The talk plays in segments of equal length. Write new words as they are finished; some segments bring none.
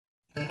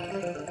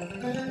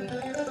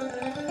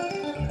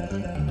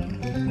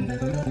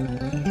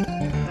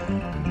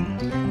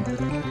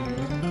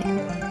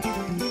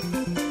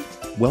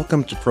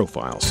Welcome to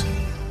Profiles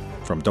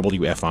from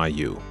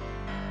WFIU.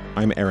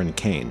 I'm Aaron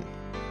Kane.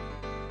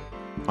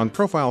 On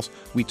Profiles,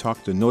 we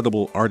talk to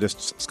notable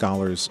artists,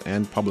 scholars,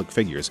 and public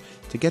figures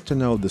to get to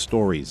know the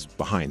stories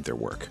behind their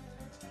work.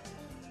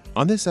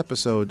 On this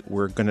episode,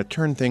 we're going to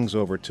turn things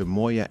over to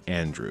Moya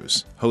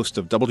Andrews, host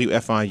of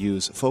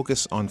WFIU's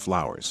Focus on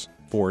Flowers,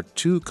 for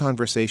two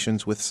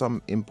conversations with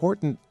some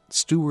important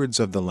stewards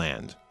of the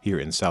land here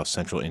in South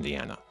Central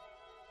Indiana.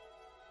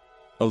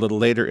 A little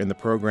later in the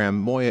program,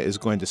 Moya is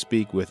going to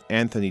speak with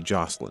Anthony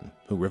Jocelyn,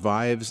 who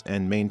revives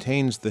and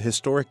maintains the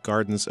historic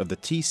gardens of the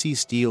T.C.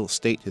 Steele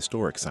State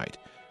Historic Site.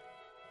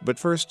 But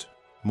first,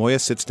 Moya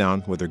sits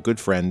down with her good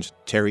friend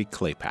Terry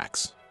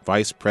Kleypaks,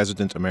 Vice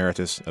President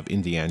Emeritus of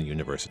Indiana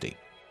University.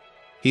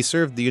 He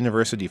served the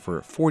university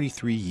for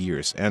 43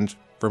 years, and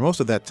for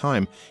most of that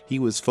time, he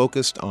was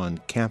focused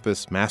on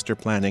campus master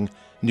planning,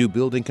 new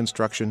building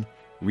construction,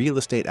 real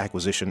estate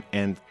acquisition,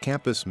 and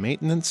campus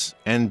maintenance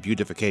and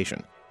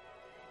beautification.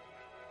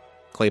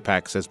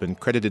 Kleypaks has been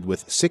credited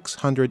with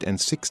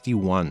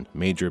 661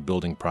 major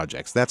building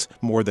projects. That's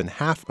more than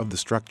half of the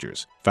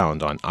structures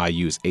found on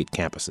IU's 8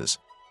 campuses.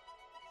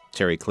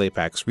 Terry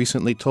Kleypaks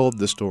recently told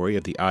the story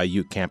of the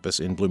IU campus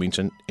in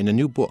Bloomington in a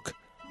new book.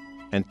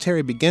 And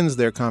Terry begins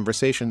their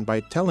conversation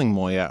by telling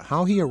Moya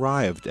how he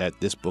arrived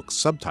at this book's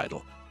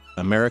subtitle,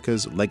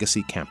 America's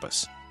Legacy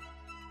Campus.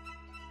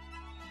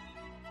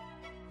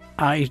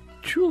 I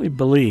truly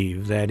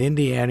believe that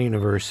Indiana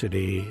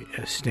University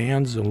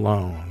stands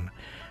alone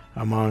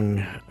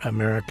among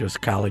America's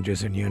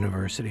colleges and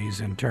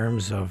universities in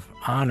terms of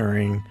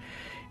honoring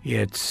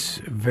its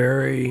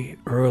very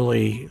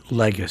early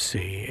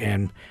legacy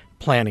and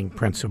planning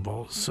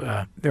principles.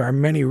 There are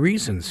many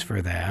reasons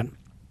for that.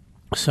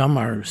 Some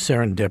are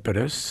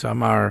serendipitous,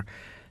 some are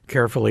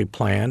carefully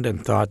planned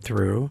and thought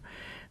through.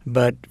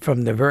 But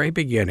from the very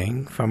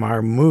beginning, from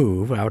our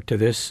move out to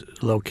this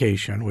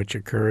location, which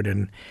occurred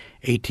in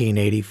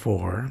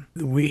 1884,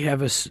 we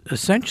have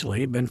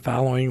essentially been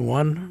following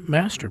one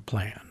master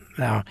plan.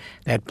 Now,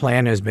 that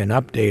plan has been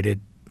updated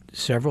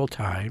several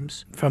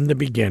times from the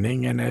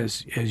beginning, and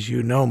as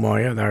you know,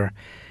 Moya,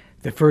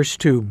 the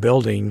first 2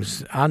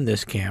 buildings on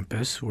this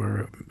campus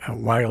were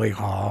Wiley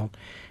Hall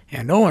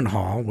and Owen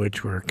Hall,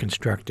 which were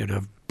constructed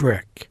of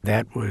brick.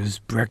 That was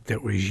brick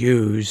that was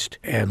used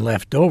and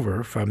left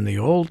over from the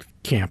old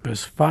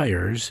campus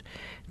fires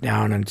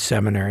down in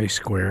Seminary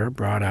Square,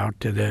 brought out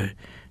to the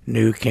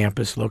new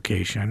campus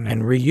location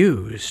and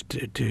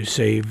reused to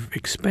save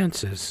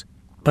expenses.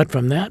 But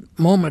from that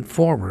moment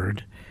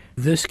forward,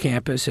 this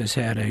campus has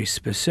had a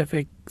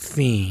specific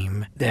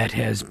theme that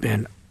has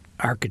been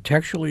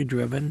architecturally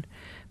driven,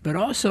 but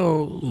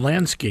also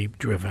landscape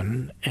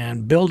driven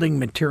and building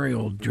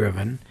material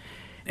driven,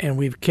 and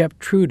we've kept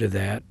true to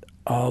that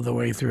all the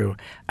way through.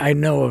 I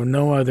know of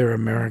no other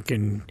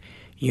American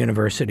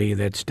university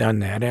that's done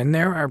that, and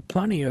there are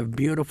plenty of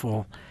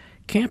beautiful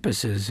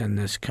campuses in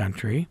this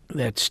country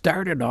that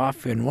started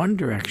off in one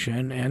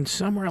direction and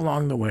somewhere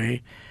along the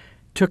way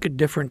took a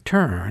different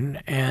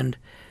turn and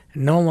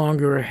no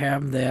longer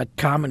have that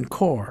common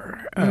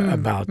core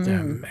about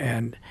them.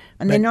 And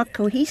they're not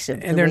cohesive.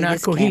 And they're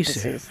not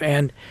cohesive.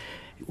 And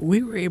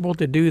we were able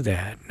to do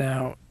that.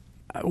 Now,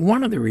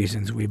 one of the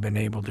reasons we've been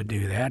able to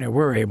do that, or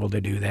we're able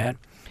to do that,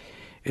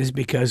 is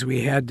because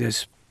we had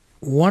this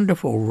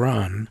wonderful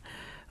run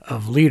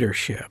of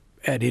leadership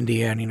at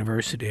Indiana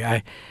University.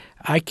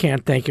 I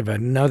can't think of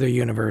another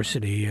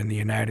university in the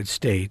United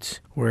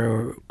States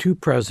where 2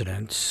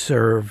 presidents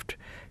served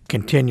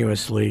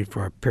continuously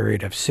for a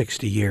period of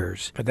 60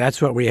 years. But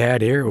that's what we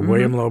had here,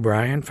 William Lowe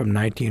Bryan from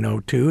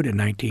 1902 to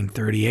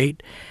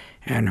 1938,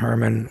 and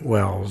Herman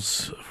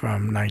Wells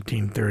from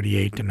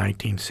 1938 to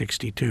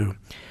 1962.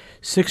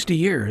 60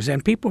 years,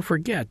 and people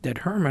forget that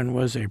Herman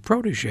was a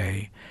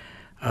protege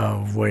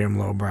of William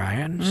Lowe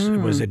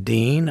Bryan, was a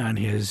dean on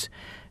his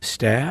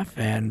staff,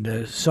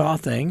 and saw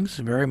things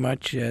very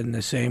much in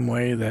the same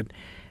way that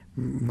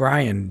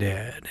Bryan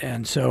did.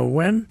 And so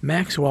when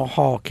Maxwell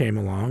Hall came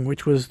along,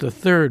 which was the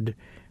 3rd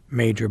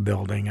major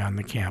building on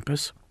the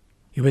campus,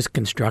 it was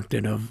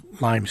constructed of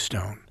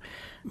limestone.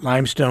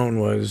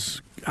 Limestone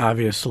was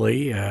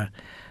obviously a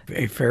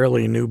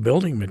fairly new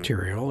building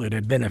material. It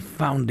had been a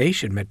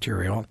foundation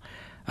material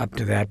up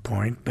to that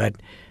point, but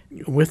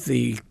with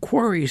the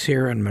quarries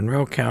here in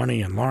Monroe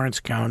County and Lawrence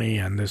County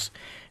and this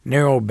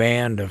narrow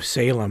band of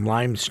Salem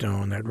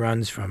limestone that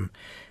runs from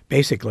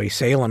basically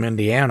Salem,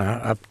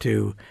 Indiana, up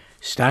to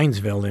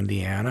Steinsville,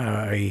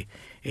 Indiana,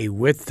 a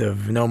width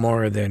of no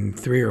more than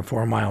 3 or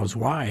 4 miles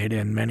wide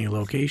in many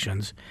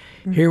locations.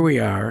 Here we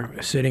are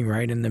sitting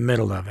right in the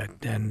middle of it,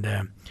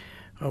 and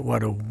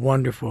what a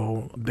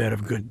wonderful bit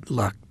of good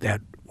luck that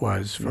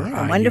was for IU.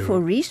 A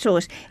wonderful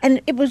resource. And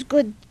it was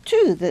good,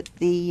 too, that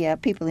the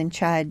people in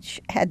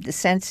charge had the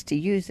sense to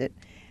use it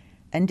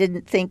and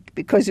didn't think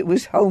because it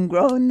was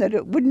homegrown that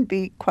it wouldn't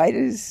be quite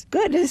as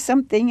good as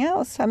something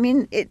else. I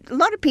mean, a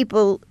lot of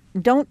people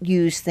don't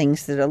use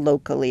things that are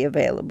locally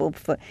available.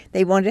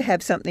 They want to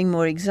have something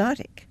more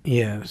exotic.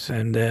 Yes,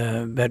 and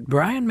but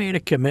Bryan made a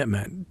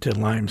commitment to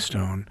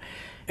limestone.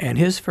 And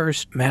his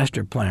first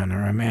master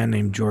planner, a man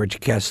named George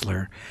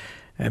Kessler,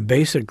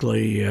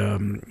 basically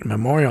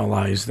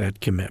memorialized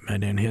that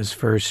commitment in his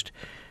first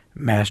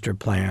master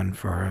plan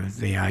for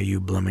the IU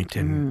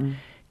Bloomington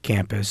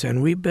campus.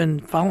 And we've been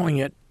following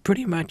it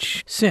pretty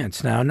much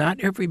since. Now, not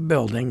every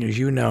building, as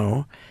you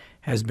know,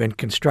 has been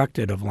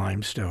constructed of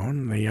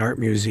limestone. The Art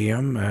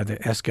Museum, the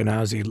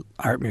Eskenazi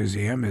Art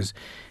Museum, is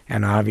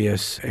an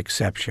obvious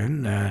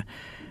exception.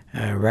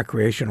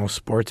 Recreational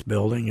sports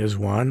building is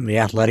one. The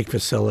athletic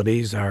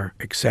facilities are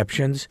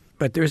exceptions.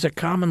 But there's a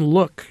common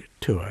look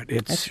to it.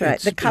 That's right.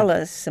 The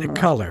color is similar. The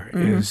color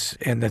is,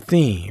 and the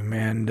theme,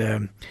 and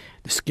the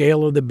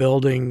scale of the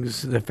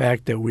buildings, the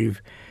fact that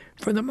we've,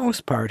 for the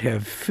most part,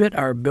 have fit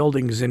our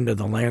buildings into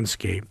the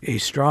landscape. A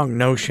strong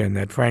notion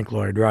that Frank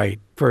Lloyd Wright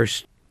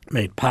first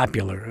made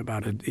popular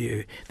about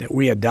it, that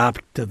we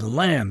adopt to the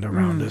land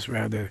around us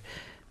rather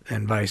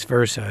and vice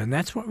versa. And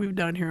that's what we've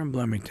done here in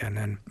Bloomington.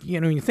 And,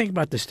 when you think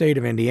about the state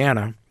of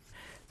Indiana,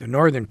 the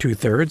northern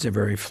two-thirds are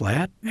very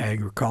flat,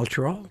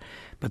 agricultural,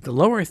 but the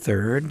lower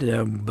third,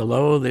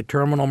 below the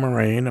terminal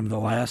moraine of the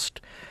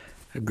last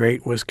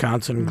great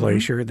Wisconsin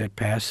glacier that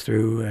passed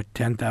through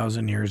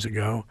 10,000 years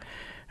ago,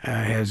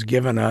 has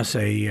given us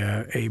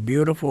a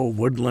beautiful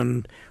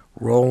woodland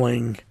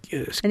rolling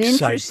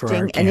site for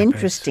our campus. An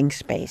interesting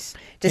space.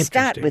 To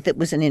start with, it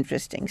was an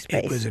interesting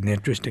space. It was an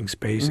interesting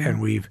space,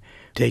 and we've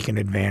taken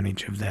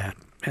advantage of that.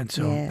 And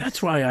so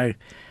that's why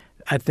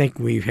I think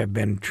we have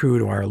been true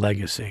to our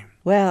legacy.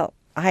 Well,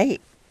 I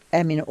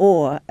am in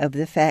awe of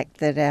the fact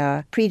that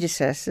our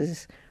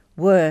predecessors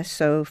were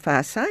so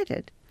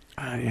far-sighted.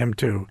 I am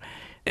too.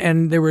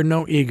 And there were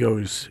no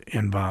egos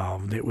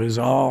involved. It was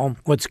all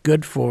what's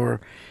good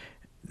for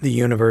the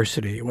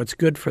university, what's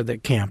good for the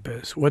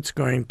campus, what's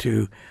going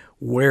to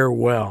wear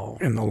well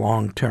in the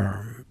long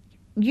term.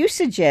 You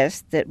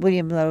suggest that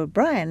William Lowe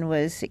Bryan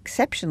was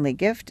exceptionally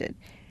gifted.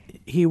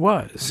 He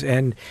was.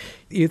 And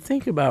you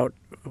think about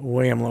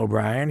William Lowe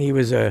Bryan, he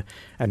was a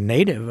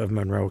native of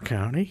Monroe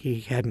County.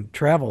 He hadn't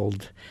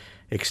traveled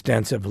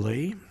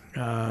extensively.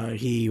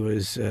 He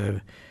was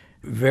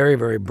very,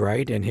 very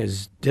bright in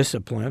his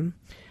discipline.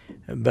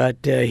 But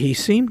he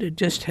seemed to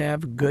just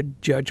have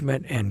good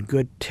judgment and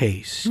good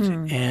taste.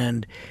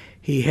 And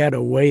he had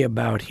a way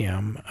about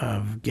him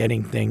of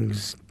getting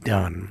things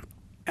done.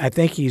 I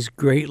think he's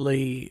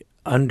greatly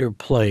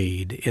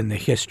underplayed in the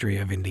history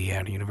of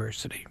Indiana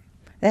University.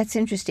 That's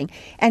interesting.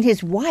 And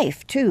his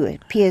wife, too,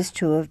 appears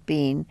to have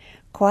been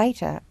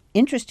quite an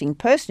interesting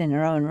person in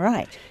her own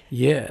right.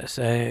 Yes.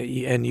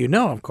 And you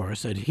know, of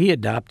course, that he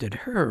adopted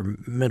her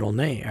middle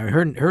name.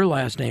 Her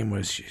last name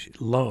was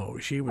Lowe.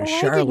 She was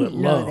Charlotte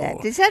Lowe. I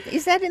didn't know that.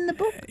 Is that in the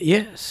book?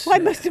 Yes. Well, I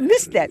must have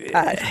missed that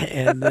part.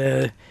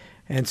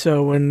 And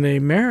so when they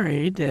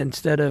married,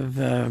 instead of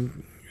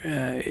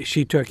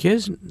she took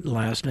his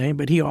last name,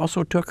 but he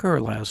also took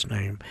her last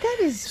name. That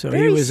is so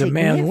very he was a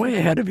man significant. way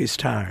ahead of his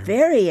time.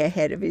 Very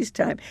ahead of his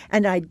time.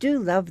 And I do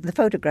love the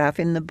photograph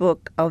in the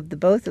book of the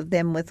both of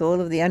them with all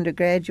of the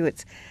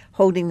undergraduates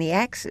holding the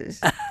axes.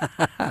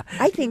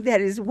 I think that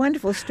is a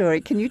wonderful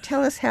story. Can you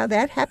tell us how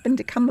that happened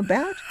to come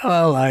about?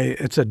 Well,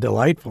 it's a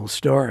delightful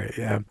story.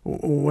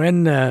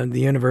 When the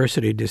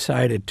university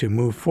decided to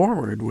move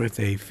forward with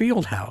a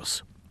field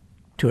house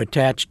to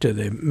attach to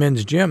the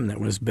men's gym that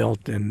was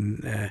built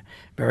in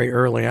very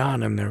early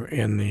on in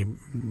the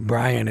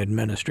Bryan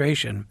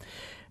administration,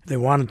 they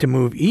wanted to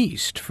move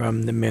east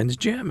from the men's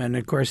gym. And,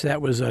 of course,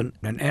 that was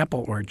an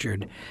apple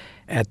orchard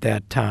at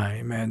that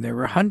time. And there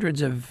were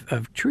hundreds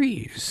of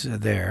trees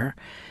there.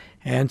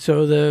 And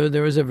so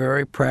there was a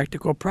very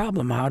practical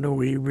problem. How do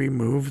we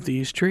remove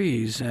these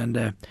trees?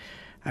 And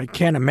I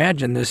can't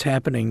imagine this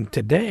happening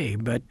today,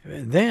 but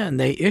then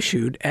they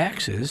issued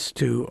axes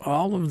to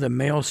all of the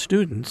male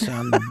students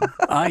on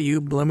the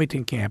IU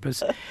Bloomington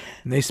campus.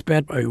 And they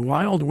spent a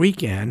wild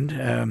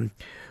weekend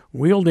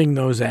wielding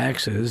those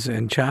axes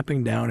and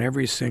chopping down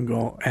every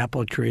single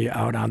apple tree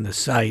out on the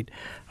site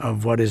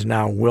of what is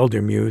now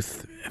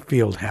Wildermuth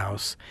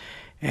Fieldhouse.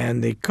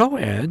 And the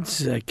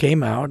co-eds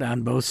came out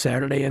on both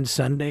Saturday and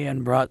Sunday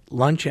and brought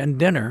lunch and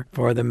dinner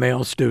for the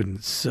male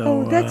students.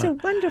 So, that's a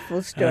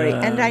wonderful story.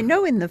 And I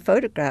know in the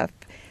photograph,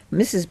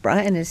 Mrs.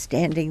 Bryan is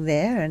standing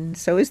there, and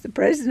so is the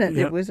president.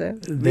 Yep. It was a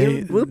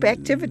real group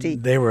activity.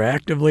 They were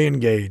actively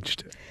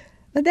engaged.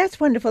 Well, that's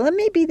wonderful. And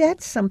maybe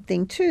that's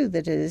something, too,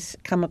 that has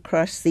come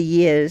across the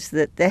years,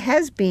 that there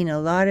has been a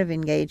lot of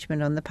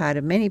engagement on the part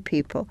of many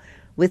people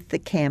with the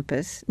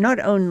campus, not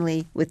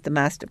only with the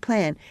master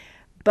plan,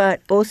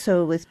 but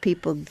also with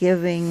people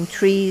giving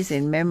trees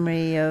in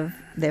memory of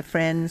their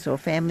friends or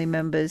family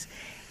members.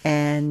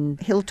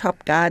 And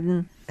Hilltop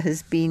Garden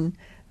has been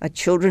a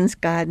children's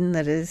garden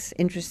that has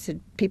interested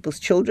people's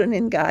children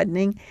in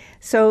gardening.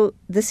 So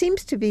there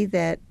seems to be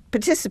that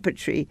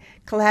participatory,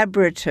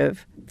 collaborative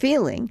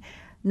feeling,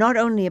 not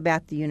only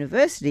about the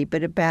university,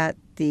 but about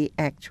the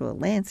actual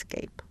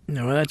landscape.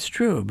 No, that's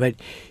true. But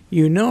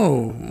you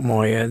know,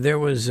 Moya, there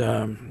was,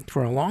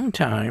 for a long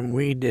time,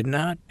 we did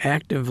not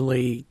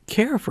actively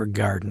care for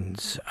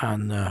gardens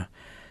on the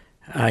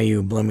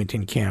IU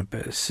Bloomington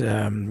campus.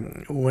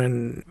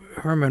 When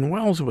Herman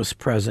Wells was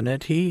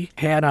president, he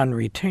had on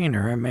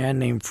retainer a man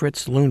named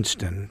Fritz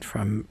Lunston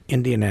from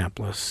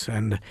Indianapolis.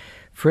 And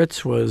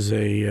Fritz was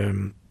a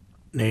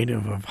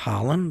native of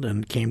Holland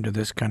and came to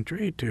this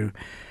country to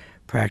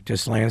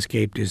practice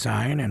landscape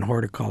design and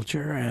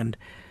horticulture and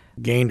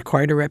gained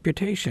quite a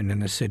reputation in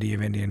the city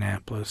of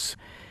Indianapolis.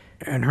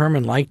 And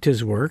Herman liked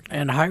his work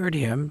and hired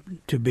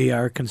him to be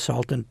our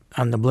consultant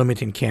on the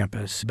Bloomington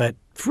campus. But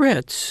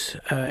Fritz,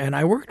 and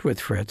I worked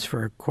with Fritz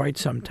for quite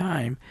some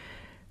time,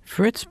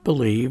 Fritz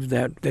believed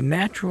that the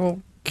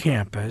natural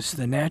campus,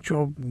 the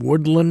natural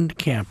woodland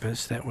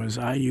campus that was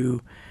IU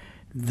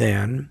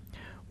then,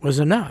 was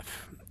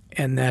enough,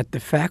 and that the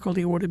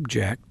faculty would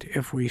object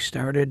if we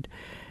started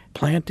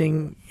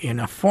planting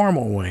in a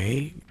formal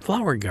way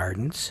flower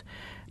gardens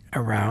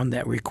around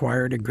that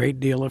required a great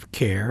deal of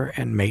care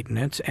and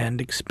maintenance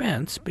and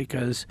expense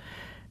because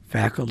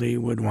faculty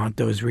would want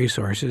those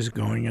resources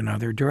going in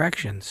other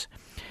directions.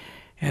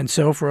 And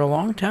so for a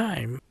long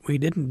time, we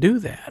didn't do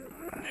that.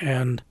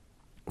 And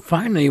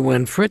finally,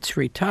 when Fritz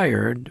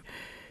retired,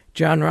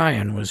 John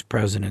Ryan was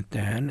president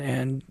then,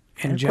 and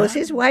of John, course,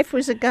 his wife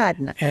was a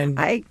gardener. And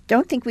I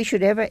don't think we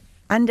should ever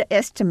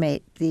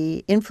underestimate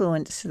the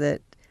influence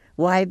that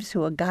wives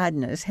who are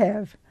gardeners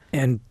have.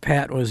 And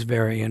Pat was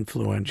very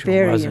influential,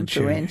 Very wasn't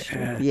she?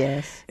 influential,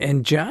 yes.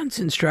 And John's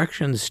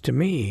instructions to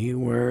me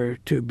were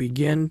to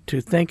begin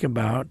to think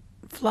about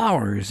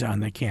flowers on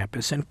the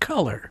campus and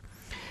color.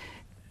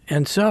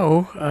 And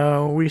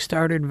so we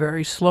started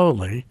very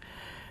slowly.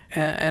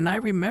 And I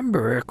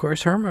remember, of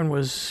course, Herman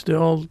was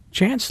still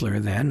chancellor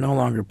then, no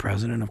longer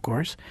president, of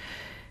course.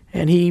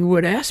 And he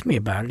would ask me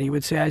about it. He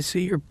would say, I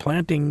see you're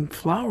planting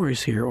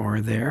flowers here or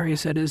there. He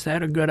said, is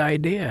that a good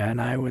idea?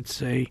 And I would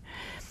say,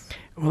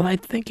 well, I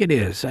think it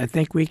is. I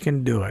think we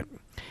can do it.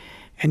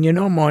 And you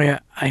know,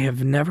 Moya, I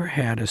have never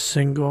had a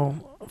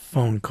single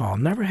phone call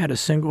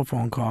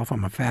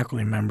from a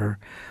faculty member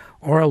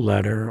or a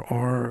letter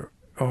or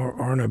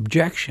an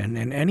objection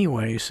in any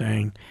way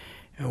saying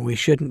we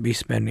shouldn't be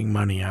spending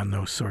money on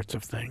those sorts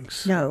of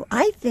things. No,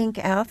 I think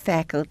our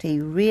faculty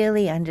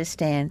really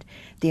understand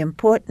the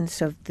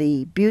importance of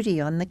the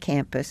beauty on the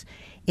campus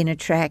in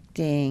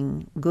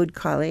attracting good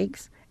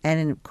colleagues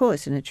and, of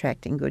course, in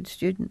attracting good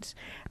students.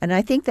 And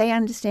I think they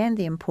understand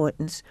the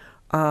importance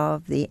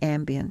of the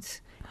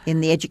ambience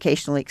in the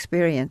educational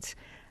experience.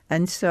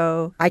 And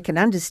so I can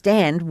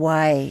understand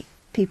why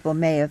people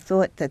may have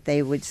thought that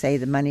they would say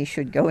the money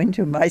should go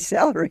into my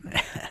salary.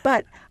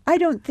 But I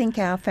don't think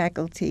our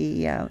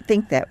faculty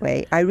think that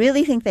way. I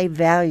really think they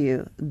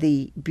value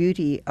the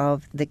beauty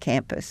of the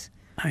campus.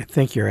 I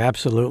think you're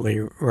absolutely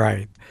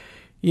right.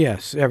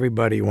 Yes,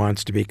 everybody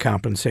wants to be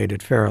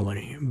compensated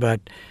fairly,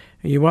 but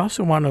you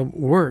also want to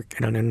work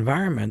in an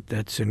environment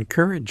that's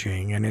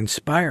encouraging and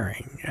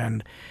inspiring.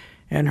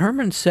 And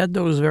Herman said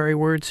those very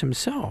words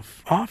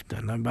himself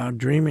often about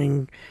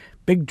dreaming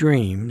big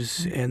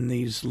dreams in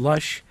these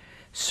lush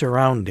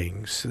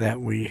surroundings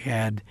that we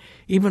had,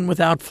 even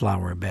without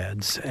flower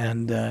beds.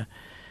 And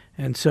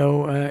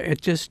so it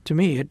just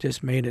made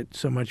it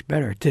so much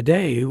better.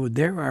 Today,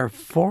 there are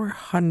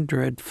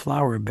 400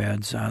 flower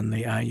beds on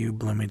the IU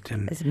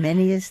Bloomington as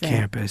many as that.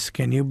 Campus.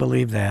 Can you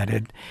believe that?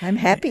 I'm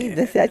happy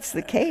that that's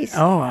the case.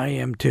 Oh, I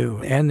am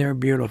too. And they're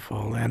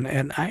beautiful.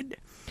 And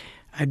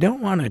I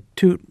don't want to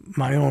toot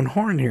my own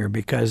horn here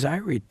because I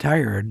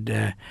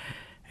retired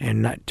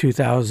in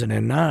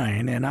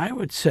 2009, and I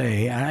would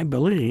say, and I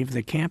believe,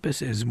 the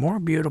campus is more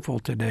beautiful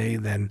today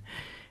than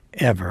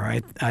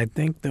ever. I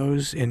think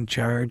those in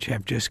charge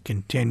have just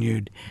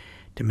continued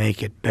to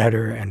make it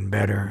better and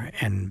better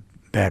and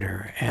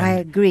better. And I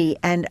agree.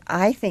 And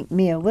I think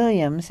Mia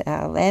Williams,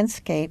 our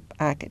landscape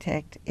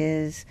architect,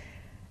 is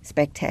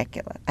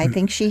spectacular. I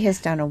think she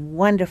has done a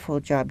wonderful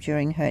job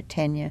during her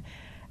tenure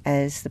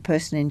as the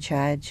person in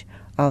charge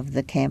of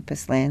the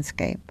campus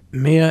landscape.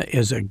 Mia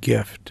is a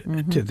gift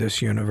to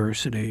this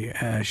university.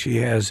 She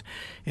has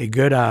a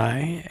good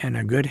eye and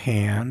a good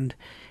hand.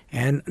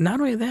 And not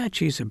only that,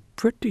 she's a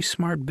pretty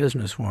smart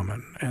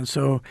businesswoman. And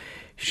so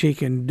she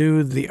can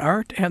do the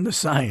art and the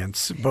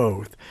science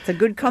both. It's a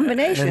good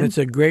combination. And it's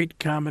a great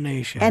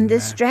combination. And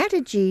the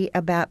strategy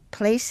about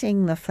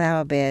placing the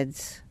flower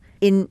beds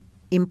in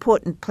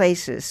important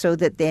places so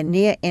that they're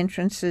near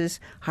entrances,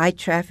 high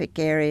traffic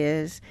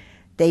areas,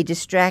 they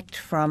distract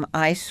from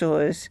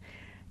eyesores.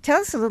 Tell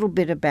us a little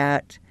bit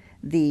about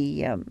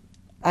the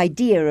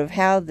idea of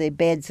how the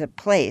beds are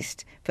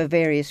placed for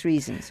various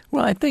reasons.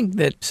 Well, I think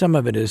that some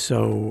of it is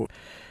so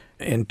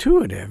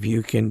intuitive.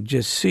 You can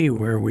just see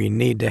where we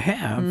need to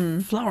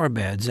have flower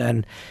beds.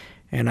 And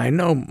I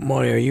know,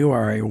 Moya, you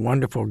are a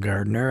wonderful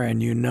gardener,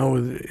 and you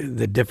know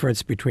the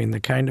difference between the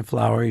kind of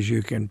flowers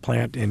you can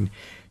plant in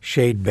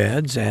shade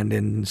beds and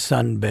in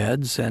sun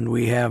beds, and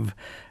we have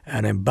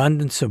an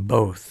abundance of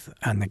both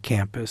on the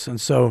campus. And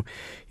so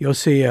you'll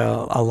see a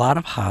lot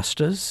of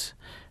hostas,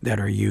 that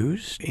are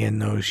used in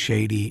those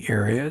shady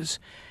areas.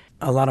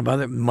 A lot of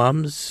other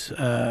mums,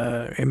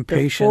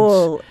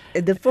 impatience.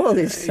 The fall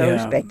is so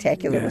Yeah,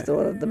 spectacular yeah. with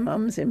all of the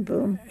mums in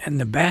bloom. And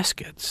the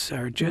baskets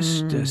are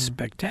just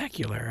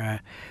spectacular,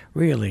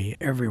 really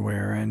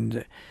everywhere.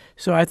 And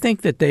so I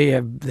think that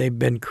they've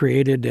been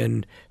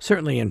created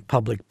certainly in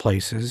public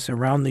places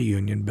around the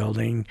Union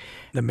Building,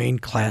 the main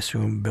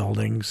classroom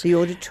buildings. The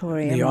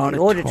auditorium. The The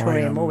auditorium.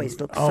 auditorium always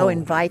looks so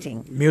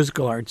inviting.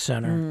 Musical Arts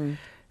Center.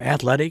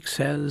 Athletics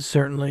has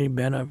certainly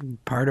been a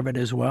part of it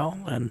as well.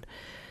 And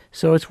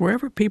so it's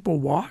wherever people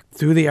walk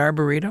through the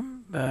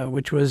Arboretum,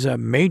 which was a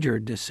major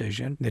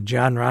decision that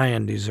John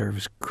Ryan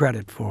deserves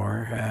credit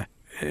for.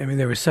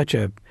 There was such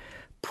a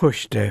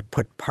push to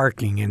put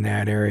parking in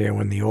that area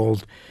when the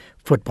old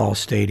football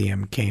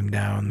stadium came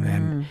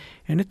down.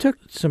 And it took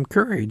some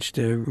courage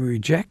to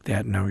reject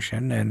that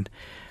notion and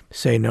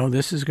say, no,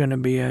 this is going to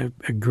be a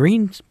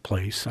green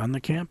place on the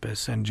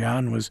campus. And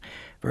John was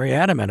very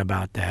adamant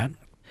about that.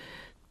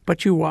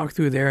 But you walk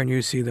through there and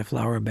you see the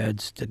flower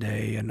beds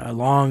today, and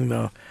along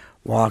the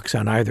walks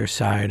on either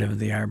side of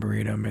the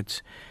Arboretum,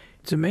 it's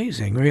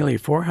amazing, really,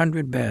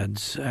 400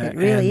 beds. It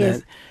really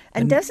is.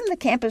 And doesn't the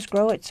campus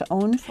grow its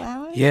own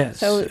flowers? Yes.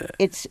 So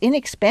it's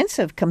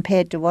inexpensive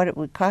compared to what it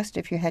would cost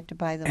if you had to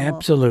buy them all.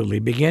 Absolutely.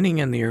 Beginning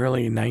in the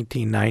early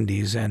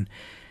 1990s,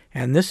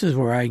 and this is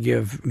where I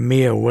give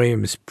Mia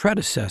Williams'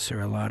 predecessor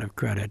a lot of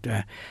credit.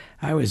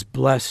 I was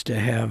blessed to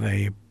have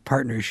a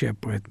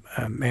partnership with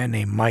a man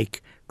named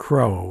Mike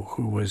Crow,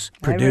 who was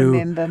Purdue. I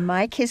remember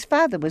Mike. His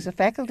father was a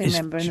faculty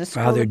member in the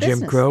School father, of Business.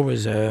 Jim Crow,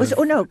 was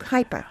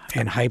Hyper.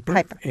 And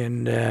Hyper.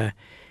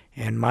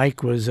 And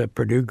Mike was a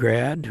Purdue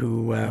grad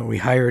who we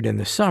hired in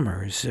the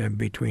summers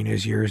between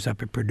his years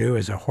up at Purdue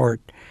as a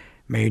Hort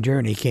major.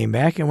 And he came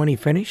back, and when he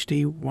finished,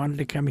 he wanted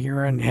to come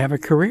here and have a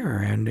career.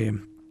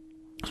 And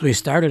so he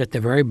started at the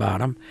very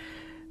bottom,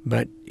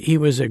 but he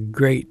was a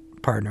great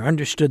partner,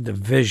 understood the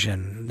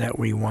vision that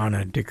we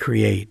wanted to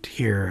create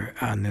here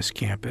on this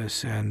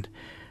campus. And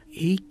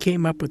he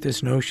came up with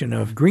this notion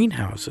of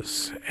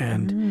greenhouses.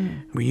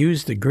 And we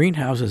used the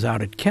greenhouses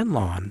out at Ken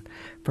Lawn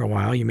for a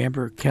while. You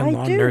remember Ken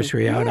Lawn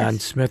Nursery out on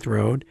Smith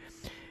Road?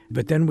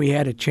 But then we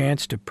had a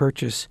chance to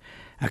purchase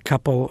a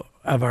couple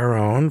of our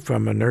own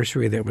from a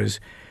nursery that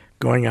was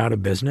going out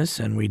of business,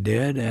 and we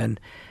did. And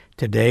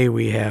today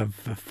we have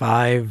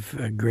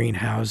 5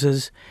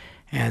 greenhouses,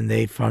 and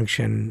they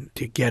function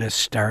to get us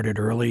started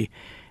early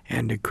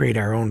and to create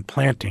our own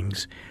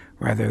plantings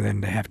rather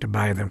than to have to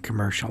buy them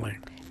commercially.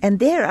 And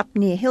they're up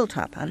near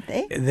Hilltop, aren't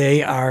they?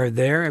 They are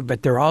there,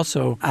 but they're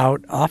also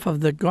out off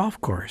of the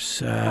golf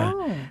course.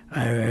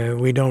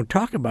 We don't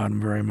talk about them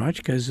very much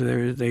because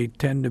they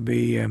tend to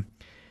be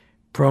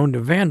prone to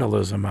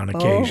vandalism on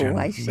occasion. Oh,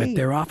 I see. But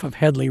they're off of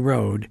Headley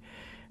Road,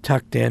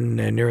 tucked in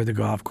near the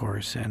golf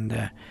course.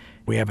 And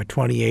we have a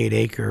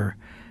 28-acre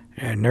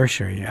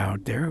nursery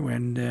out there,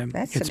 and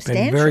it's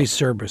been very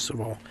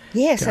serviceable.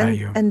 Yes, to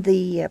IU. And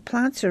the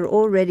plants are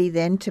all ready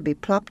then to be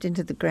plopped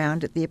into the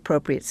ground at the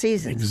appropriate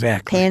seasons.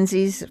 Exactly.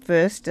 Pansies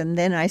first, and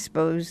then I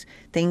suppose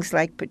things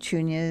like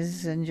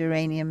petunias and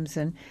geraniums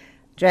and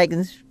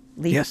dragon's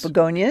leaf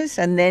begonias,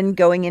 and then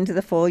going into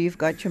the fall you've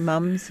got your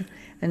mums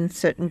and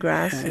certain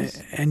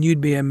grasses. And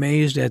you'd be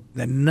amazed at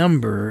the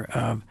number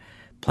of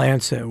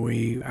plants that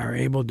we are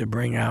able to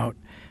bring out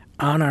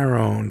on our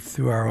own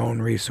through our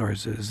own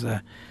resources.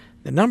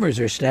 The numbers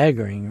are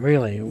staggering,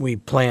 really. We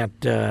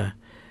plant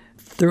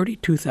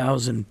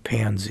 32,000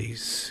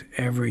 pansies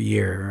every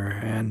year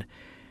and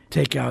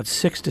take out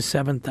 6,000 to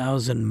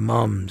 7,000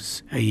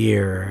 mums a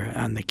year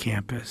on the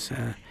campus.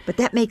 But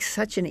that makes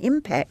such an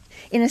impact.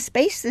 In a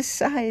space this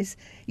size,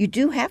 you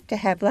do have to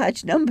have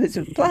large numbers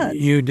of plants.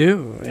 You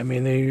do.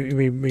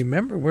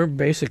 Remember, we're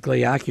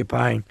basically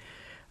occupying,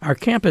 our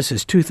campus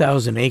is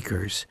 2,000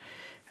 acres.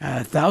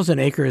 1,000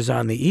 acres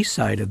on the east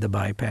side of the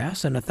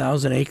bypass and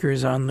 1,000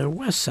 acres on the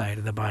west side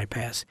of the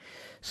bypass.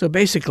 So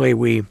basically,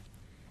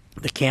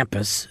 the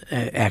campus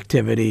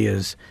activity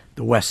is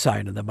the west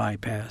side of the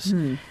bypass.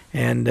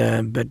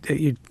 And but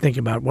you think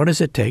about what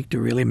does it take to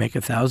really make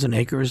 1,000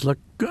 acres look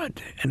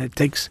good, and it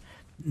takes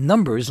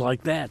numbers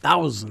like that,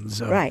 thousands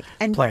of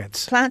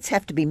plants. Plants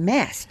have to be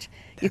massed.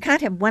 You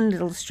can't have one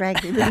little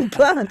straggly little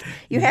plant.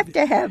 You have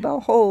to have a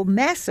whole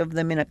mass of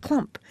them in a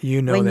clump.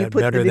 You know that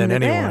better than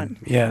anyone.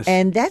 Yes.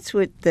 And that's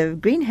what the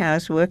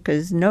greenhouse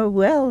workers know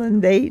well.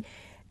 And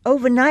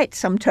overnight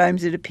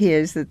sometimes it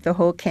appears that the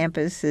whole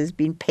campus has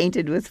been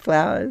painted with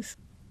flowers.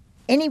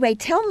 Anyway,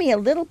 tell me a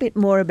little bit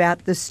more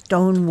about the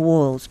stone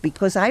walls,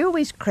 because I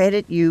always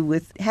credit you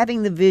with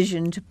having the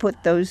vision to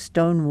put those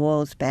stone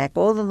walls back,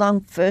 all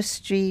along First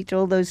Street,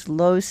 all those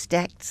low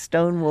stacked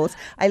stone walls.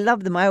 I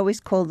love them. I always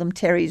call them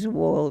Terry's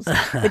walls.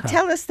 But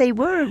tell us, they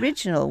were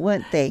original,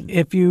 weren't they?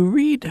 If you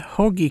read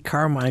Hoagy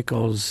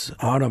Carmichael's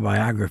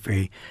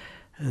autobiography,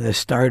 The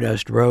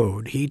Stardust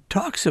Road, he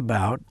talks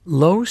about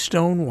low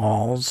stone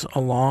walls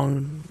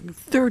along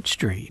 3rd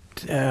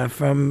Street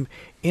from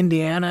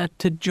Indiana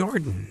to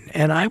Jordan.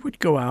 And I would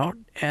go out,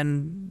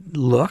 and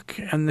look,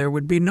 and there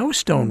would be no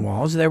stone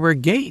walls. There were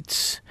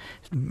gates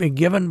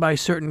given by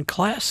certain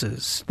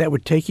classes that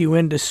would take you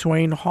into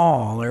Swain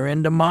Hall or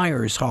into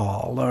Myers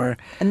Hall or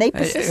And they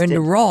persisted, into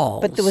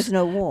Rawls. but there was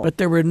no wall. But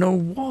there were no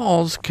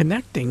walls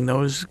connecting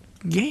those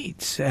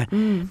gates.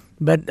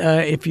 But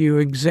if you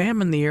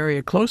examine the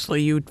area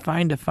closely, you'd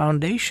find a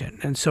foundation.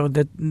 And so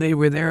that they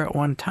were there at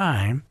one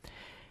time.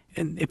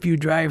 And if you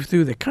drive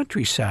through the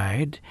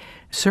countryside,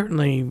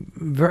 certainly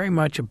very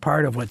much a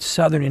part of what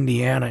southern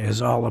Indiana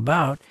is all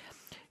about,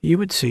 you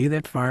would see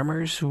that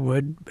farmers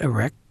would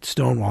erect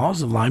stone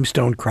walls. The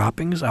limestone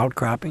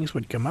outcroppings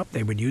would come up.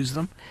 They would use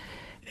them.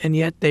 And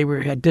yet they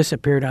had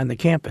disappeared on the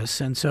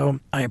campus. And so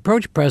I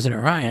approached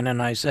President Ryan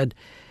and I said,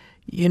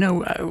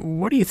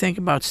 what do you think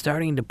about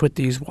starting to put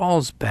these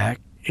walls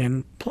back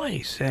in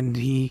place? And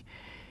he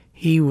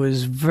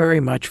was very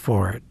much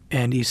for it.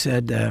 And he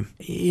said,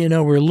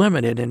 we're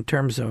limited in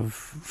terms of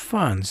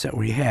funds that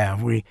we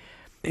have.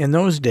 In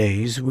those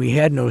days, we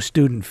had no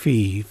student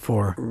fee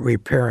for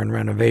repair and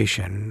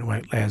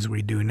renovation as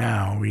we do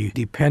now. We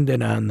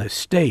depended on the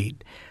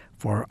state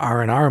for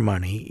R&R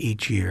money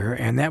each year,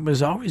 and that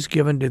was always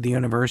given to the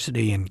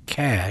university in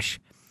cash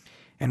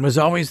and was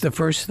always the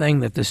first thing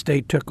that the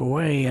state took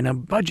away in a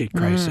budget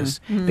crisis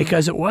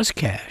because it was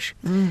cash.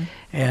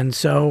 And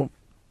so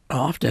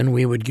often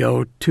we would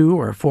go 2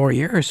 or 4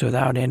 years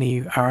without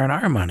any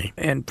R&R money.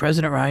 And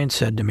President Ryan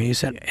said to me, he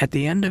said, at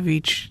the end of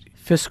each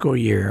fiscal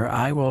year,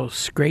 I will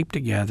scrape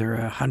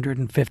together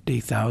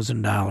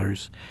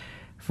 $150,000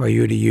 for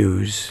you to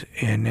use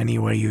in any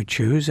way you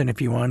choose. And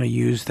if you want to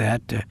use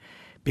that to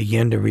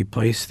begin to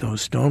replace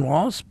those stone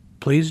walls,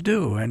 please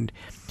do. And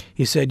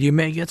he said, you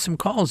may get some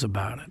calls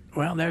about it.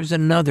 Well, there's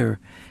another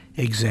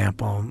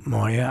example,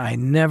 Moya. I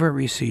never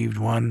received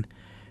one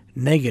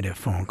negative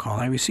phone call.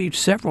 I received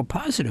several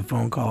positive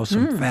phone calls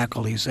from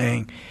faculty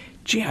saying,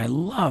 gee, I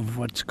love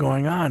what's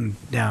going on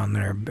down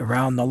there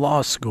around the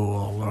law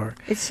school.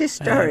 It's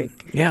historic.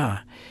 Yeah.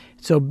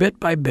 So bit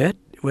by bit,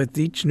 with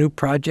each new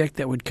project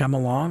that would come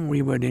along,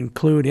 we would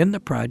include in the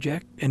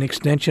project an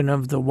extension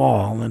of the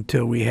wall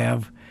until we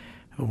have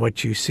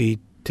what you see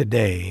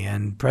today.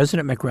 And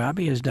President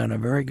McRobbie has done a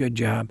very good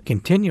job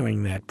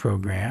continuing that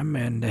program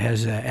and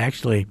has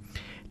actually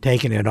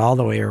taken it all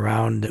the way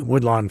around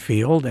Woodlawn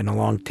Field and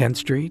along 10th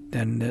Street,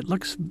 and it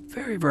looks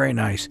very, very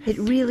nice. It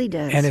really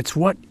does. And it's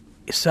what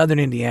southern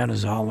Indiana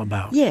is all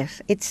about.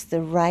 Yes, it's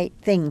the right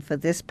thing for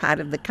this part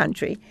of the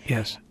country.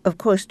 Yes. Of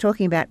course,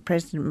 talking about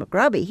President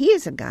McRobbie, he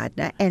is a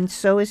gardener, and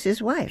so is his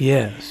wife.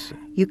 Yes.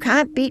 You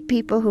can't beat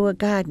people who are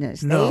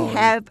gardeners. No. They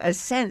have a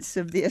sense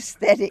of the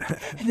aesthetic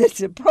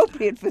that's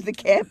appropriate for the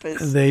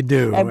campus. They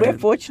do. And we're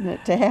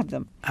fortunate to have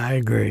them. I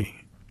agree.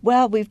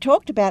 Well, we've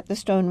talked about the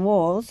stone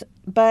walls,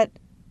 but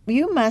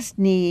you must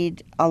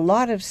need a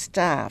lot of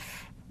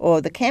staff,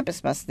 or the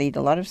campus must need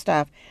a lot of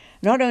staff,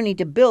 not only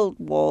to build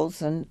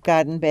walls and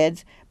garden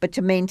beds, but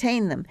to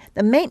maintain them.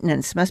 The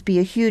maintenance must be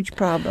a huge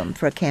problem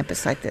for a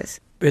campus like this.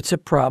 It's a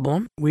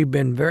problem. We've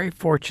been very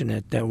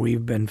fortunate that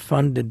we've been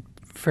funded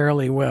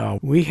fairly well.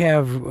 We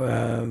have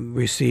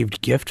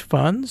received gift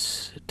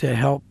funds to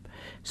help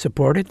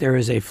support it. There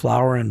is a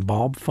flower and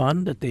bulb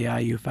fund at the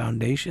IU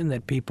Foundation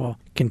that people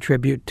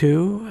contribute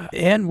to.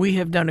 And we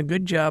have done a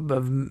good job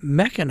of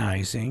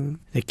mechanizing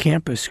the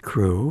campus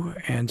crew.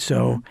 And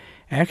so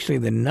actually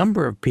the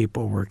number of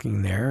people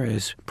working there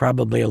is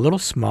probably a little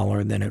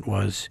smaller than it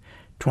was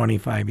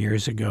 25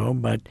 years ago,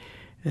 but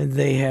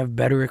they have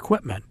better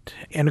equipment.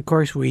 And of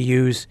course we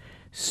use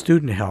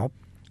student help.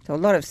 So a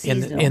lot of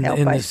seasonal help,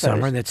 in I the suppose.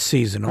 summer that's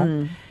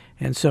seasonal.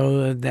 And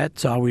so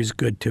that's always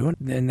good too.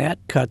 And that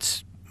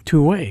cuts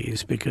 2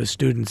 ways because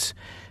students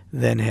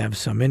then have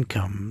some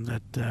income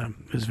that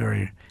is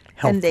very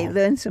helpful. And they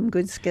learn some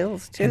good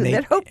skills too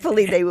that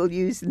hopefully they will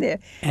use in their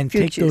and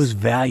futures. take those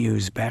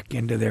values back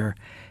into their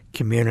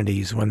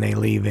communities when they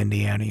leave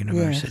Indiana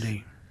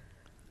University.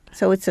 Yes.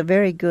 So it's a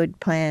very good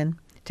plan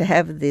to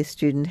have the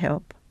student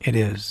help. It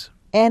is.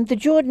 And the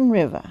Jordan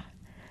River.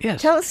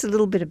 Yes. Tell us a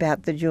little bit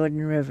about the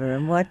Jordan River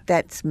and what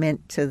that's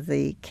meant to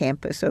the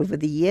campus over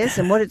the years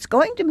and what it's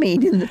going to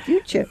mean in the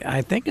future.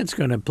 I think it's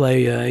going to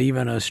play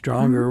even a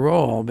stronger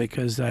role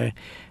because there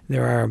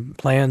are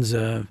plans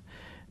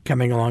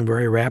coming along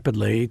very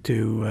rapidly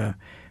to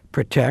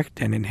protect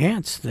and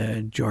enhance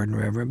the Jordan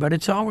River. But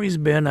it's always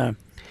been a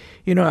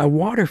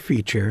water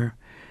feature.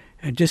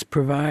 It just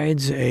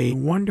provides a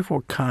wonderful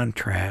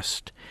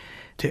contrast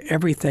to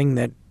everything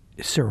that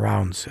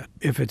surrounds it.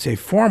 If it's a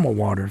formal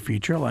water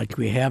feature like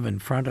we have in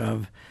front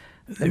of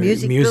the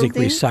music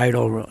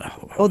recital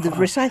the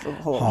recital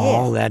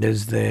hall, yes. That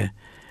is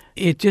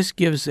it just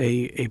gives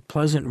a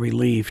pleasant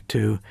relief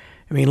to,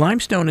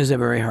 limestone is a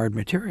very hard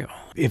material.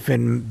 If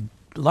in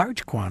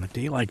large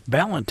quantity, like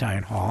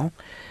Ballantine Hall,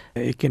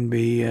 it can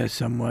be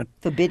somewhat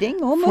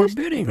forbidding almost,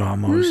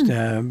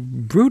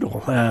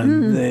 brutal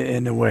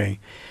in a way.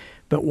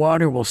 But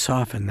water will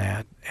soften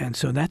that. And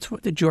so that's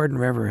what the Jordan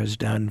River has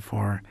done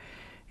for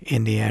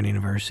Indiana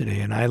University.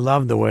 And I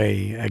love the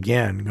way,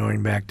 again,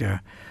 going back to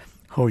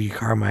Hoagy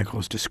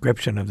Carmichael's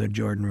description of the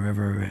Jordan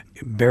River,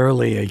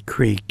 barely a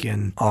creek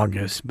in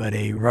August, but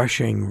a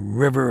rushing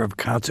river of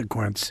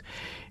consequence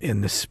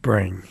in the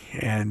spring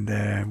and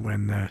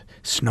when the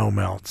snow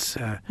melts.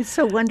 It's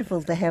so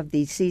wonderful to have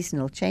these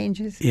seasonal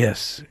changes.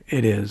 Yes,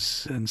 it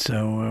is. And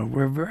so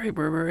we're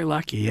very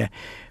lucky.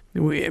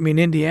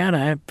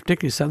 Indiana,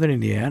 particularly southern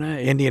Indiana,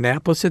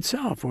 Indianapolis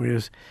itself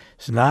is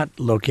not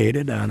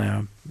located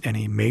on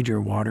any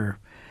major water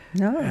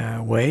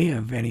way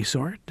of any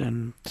sort.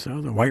 And so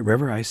the White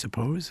River, I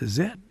suppose, is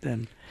it.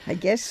 And I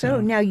guess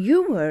so. Now,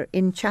 you were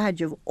in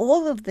charge of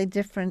all of the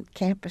different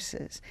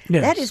campuses.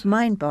 Yes. That is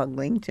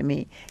mind-boggling to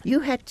me. You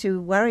had to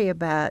worry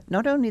about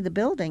not only the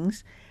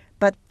buildings,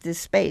 but the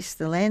space,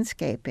 the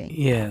landscaping.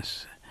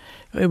 Yes.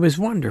 It was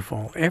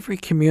wonderful. Every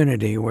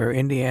community where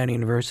Indiana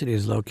University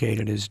is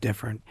located is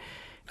different.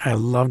 I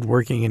loved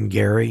working in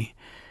Gary.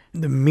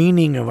 The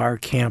meaning of our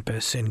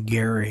campus in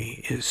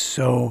Gary is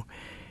so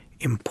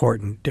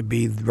important, to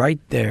be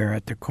right there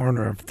at the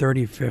corner of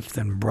 35th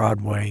and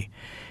Broadway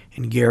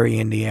in Gary,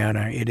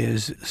 Indiana. It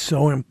is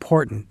so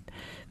important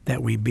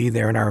that we be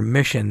there, and our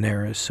mission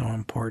there is so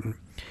important.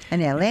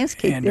 And our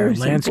landscape and there our is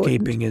landscaping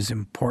important. is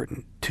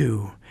important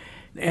too.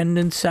 And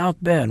in South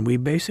Bend, we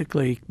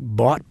basically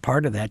bought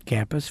part of that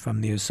campus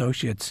from the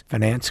Associates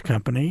Finance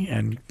Company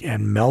and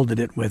melded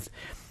it with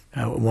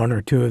one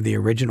or two of the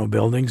original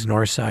buildings,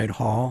 Northside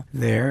Hall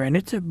there. And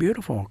it's a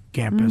beautiful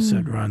campus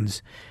that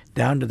runs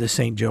down to the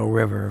St. Joe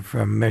River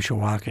from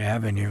Mishawaka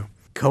Avenue.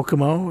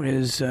 Kokomo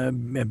is a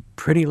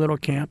pretty little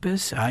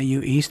campus.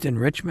 IU East in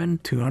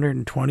Richmond,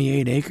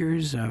 228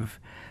 acres of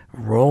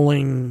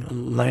rolling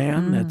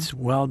land that's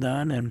well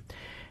done. And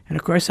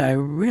of course, I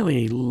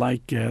really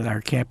like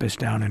our campus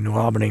down in New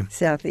Albany.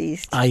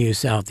 Southeast. IU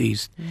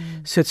Southeast.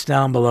 Sits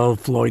down below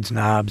Floyd's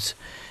Knobs,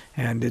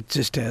 and it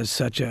just has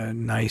such a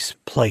nice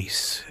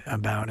place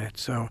about it.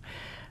 So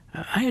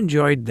I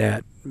enjoyed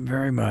that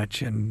very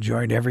much,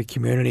 enjoyed every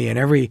community, and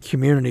every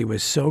community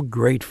was so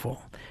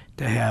grateful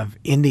to have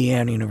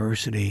Indiana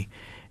University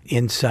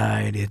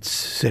inside its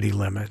city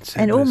limits.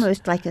 And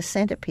almost like a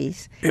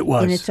centerpiece. It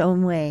was. In its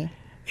own way.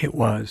 It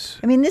was.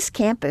 I mean, this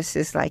campus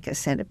is like a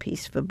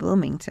centerpiece for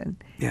Bloomington.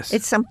 Yes.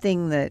 It's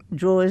something that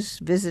draws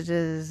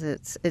visitors.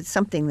 It's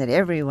something that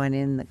everyone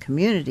in the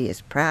community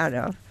is proud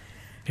of.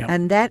 Yep.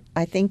 And that,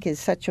 I think, is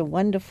such a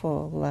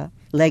wonderful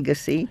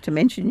legacy, to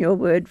mention your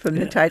word from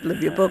the title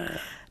of your book,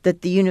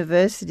 that the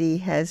university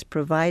has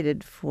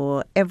provided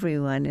for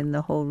everyone in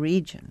the whole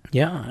region.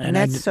 Yeah. And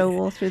that's so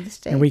all through the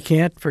state. And we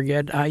can't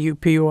forget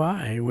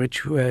IUPUI,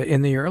 which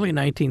in the early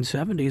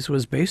 1970s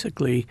was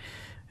basically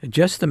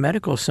just the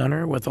medical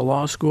center with the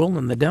law school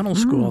and the dental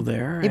school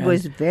there. It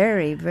was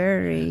very,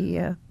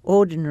 very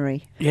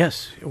ordinary.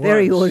 Yes, it was.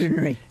 Very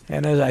ordinary.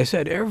 And as I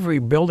said, every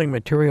building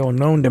material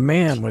known to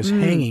man was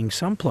hanging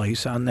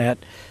someplace on that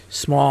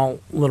small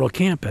little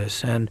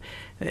campus. And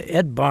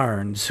Ed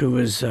Barnes, who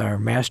was our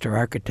master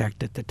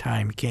architect at the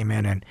time, came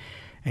in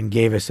and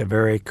gave us a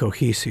very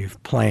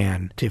cohesive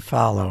plan to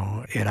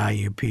follow at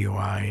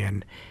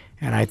IUPUI.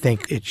 And I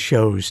think it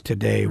shows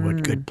today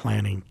what good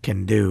planning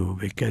can do,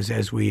 because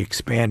as we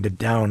expanded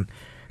down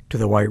to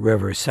the White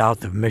River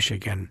south of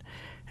Michigan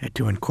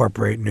to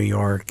incorporate New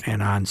York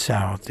and on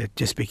south, it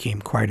just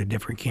became quite a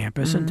different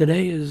campus. And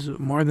today is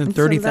more than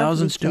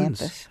 30,000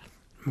 students. Campus.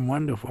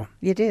 Wonderful.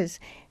 It is.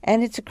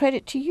 And it's a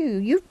credit to you.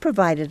 You've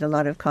provided a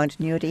lot of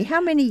continuity. How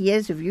many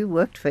years have you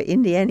worked for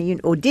Indiana,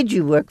 or did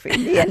you work for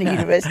Indiana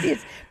University?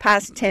 It's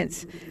past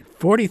tense.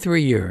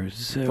 43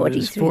 years. It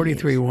was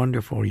 43 years.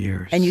 Wonderful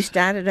years. And you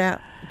started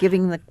out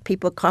giving the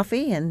people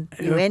coffee, and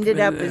you ended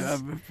up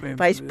as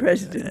vice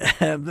president.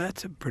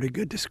 That's a pretty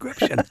good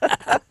description.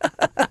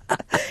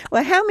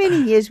 Well, how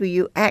many years were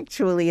you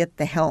actually at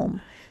the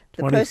helm?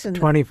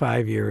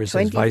 25 years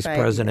as vice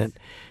president,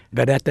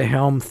 but at the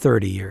helm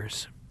 30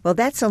 years. Well,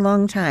 that's a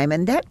long time.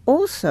 And that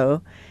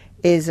also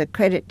is a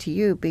credit to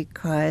you,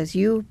 because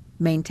you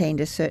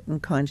maintained a certain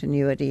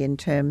continuity in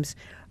terms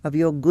of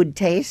your good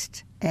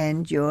taste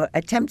and your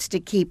attempts to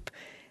keep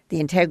the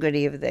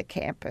integrity of the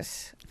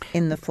campus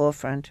in the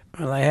forefront.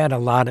 Well, I had a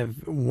lot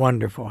of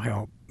wonderful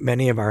help.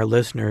 Many of our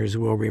listeners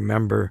will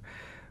remember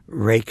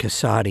Ray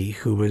Casati,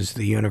 who was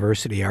the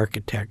university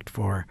architect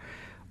for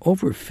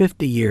over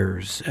 50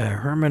 years.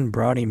 Herman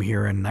brought him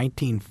here in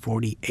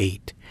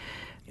 1948,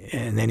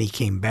 and then he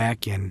came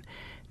back in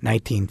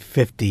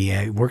 1950.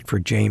 I worked for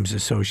James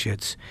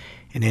Associates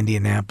in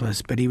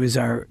Indianapolis, but he was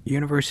our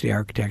university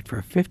architect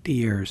for 50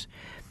 years.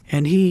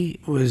 And he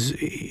was,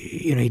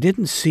 he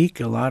didn't seek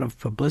a lot of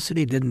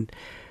publicity,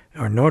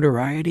 or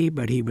notoriety,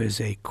 but he was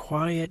a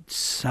quiet,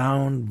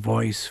 sound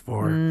voice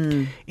for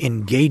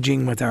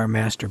engaging with our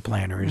master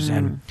planners.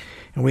 And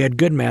we had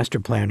good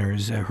master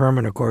planners.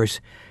 Herman, of course,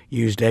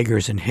 used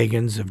Eggers and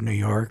Higgins of New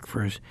York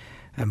for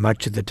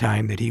much of the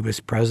time that he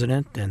was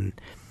president. And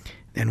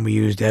then we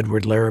used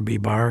Edward Larrabee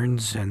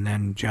Barnes, and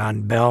then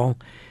John Bell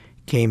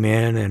came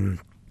in, and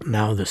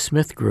now the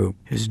Smith Group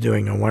is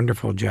doing a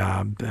wonderful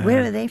job.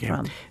 Where are they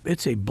from?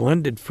 It's a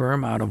blended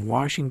firm out of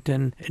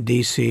Washington,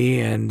 D.C.,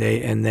 and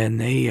then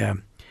they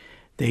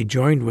they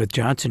joined with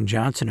Johnson,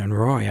 Johnson and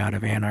Roy out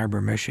of Ann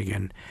Arbor,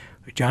 Michigan.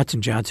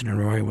 Johnson, Johnson and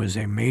Roy was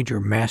a major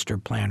master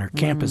planner,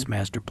 campus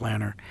master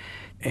planner,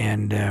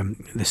 and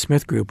the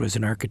Smith Group was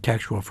an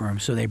architectural firm.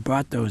 So they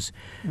brought those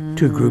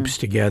two groups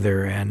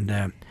together, and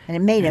it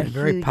made a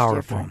very huge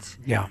powerful. difference.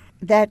 Yeah,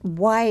 That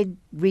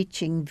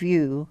wide-reaching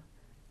view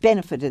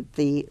benefited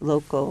the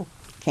local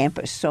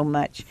campus so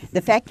much.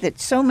 The fact that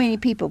so many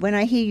people, when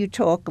I hear you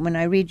talk and when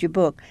I read your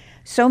book,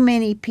 so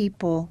many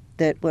people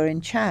that were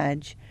in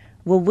charge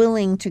were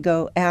willing to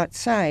go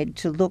outside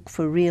to look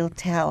for real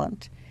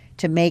talent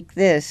to make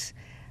this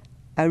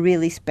a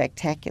really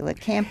spectacular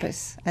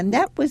campus. And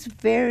that was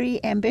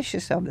very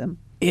ambitious of them.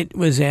 it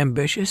was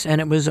ambitious, and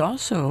it was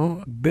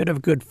also a bit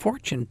of good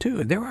fortune,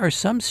 too. There are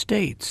some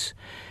states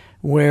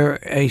where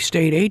a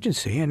state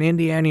agency, and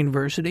Indiana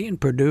University and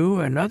Purdue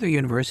and other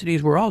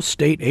universities were all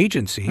state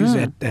agencies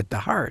at the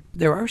heart.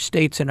 There are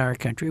states in our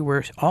country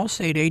where all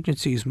state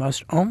agencies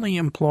must only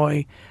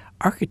employ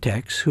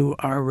architects who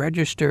are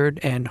registered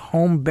and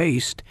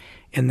home-based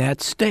in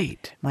that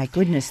state. My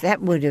goodness,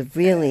 that would have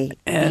really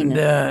been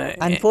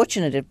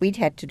unfortunate if we'd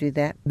had to do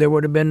that. There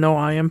would have been no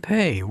I.M.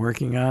 Pei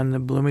working on the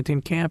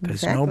Bloomington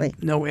campus, Exactly.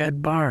 no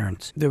Ed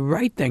Barnes. The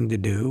right thing to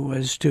do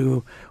was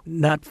to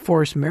not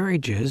force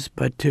marriages,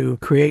 but to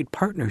create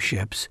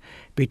partnerships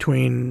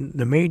between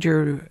the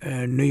major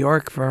New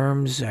York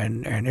firms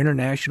and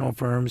international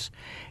firms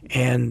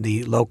and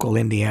the local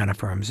Indiana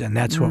firms, and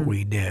that's what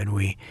we did.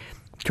 We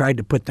tried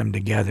to put them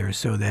together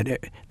so that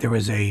there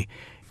was a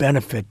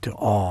benefit to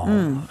all.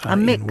 A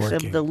in mix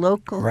working. of the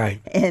local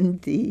Right.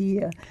 and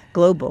the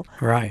global.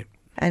 Right.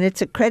 And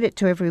it's a credit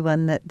to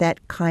everyone that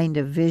that kind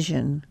of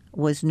vision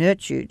was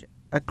nurtured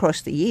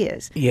across the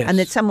years. Yes. And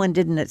that someone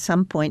didn't at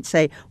some point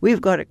say,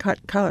 we've got to cut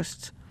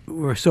costs.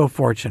 We're so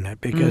fortunate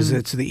because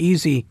it's the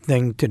easy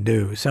thing to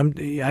do.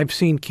 I've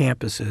seen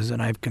campuses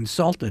and I've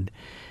consulted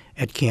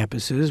at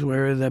campuses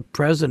where the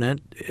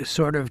president,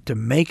 sort of to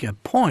make a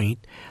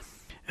point,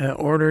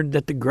 ordered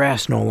that the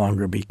grass no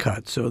longer be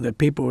cut so that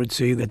people would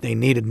see that they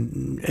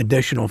needed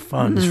additional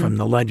funds from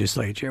the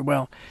legislature.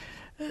 Well,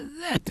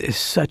 that is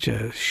such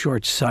a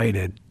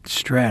short-sighted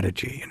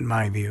strategy, in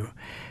my view.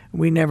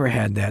 We never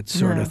had that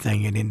sort of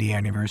thing at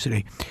Indiana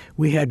University.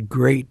 We had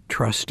great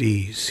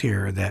trustees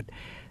here that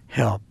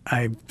helped.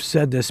 I've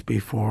said this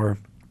before,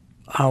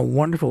 how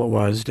wonderful it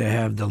was to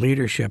have the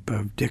leadership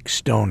of Dick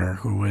Stoner,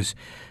 who was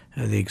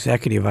the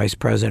executive vice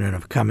president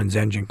of Cummins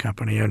Engine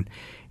Company,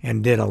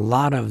 and did a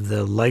lot of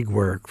the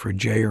legwork for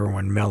J.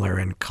 Irwin Miller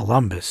in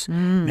Columbus,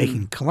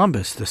 making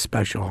Columbus the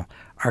special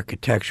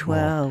architectural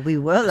Well, we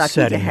were lucky to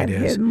setting have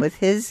it is. him with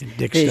his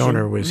Dick vision.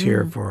 Stoner was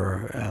here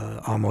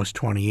for almost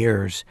 20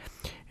 years,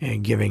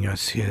 giving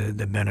us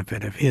the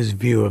benefit of his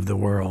view of the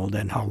world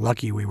and how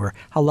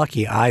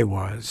lucky I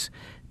was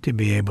to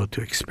be able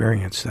to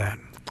experience that.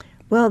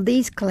 Well,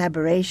 these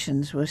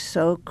collaborations were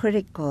so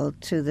critical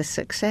to the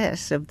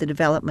success of the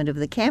development of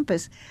the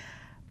campus.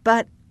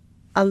 But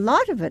a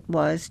lot of it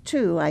was,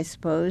 too, I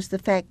suppose, the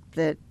fact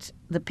that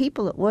the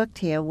people that worked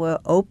here were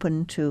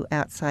open to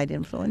outside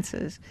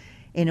influences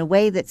in a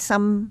way that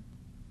some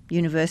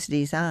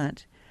universities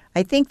aren't.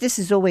 I think this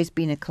has always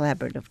been a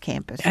collaborative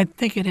campus. I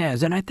think it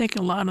has. And I think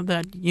a lot of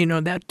that,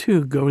 that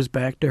too goes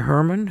back to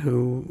Herman,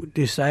 who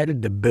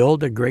decided to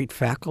build a great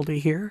faculty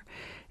here.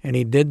 And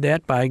he did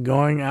that by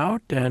going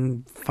out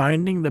and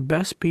finding the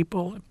best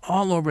people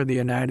all over the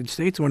United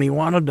States. When he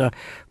wanted a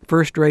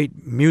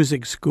first-rate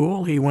music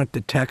school, he went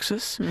to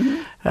Texas.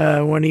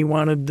 When he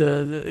wanted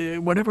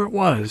whatever it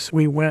was,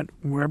 we went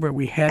wherever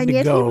we had to And go.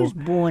 yet he was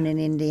born in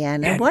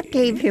Indiana. What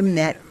gave him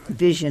that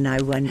vision,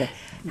 I wonder?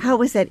 How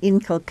was that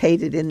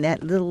inculcated in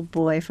that little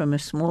boy from a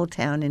small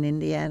town in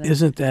Indiana?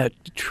 Isn't that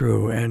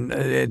true?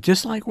 And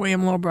just like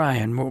William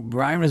O'Brien.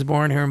 Brian was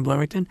born here in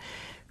Bloomington.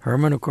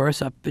 Herman, of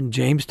course, up in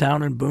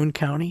Jamestown in Boone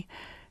County.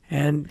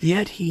 And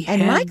yet he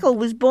And Michael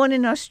was born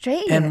in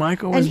Australia. And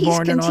Michael was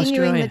born in And he's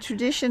continuing Australia. the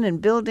tradition and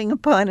building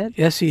upon it.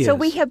 Yes, he So is.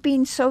 we have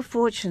been so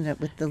fortunate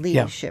with the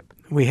leadership.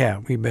 Yeah, we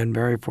have. We've been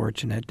very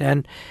fortunate.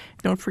 And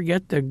don't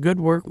forget the good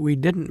work. We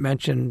didn't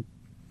mention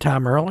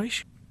Tom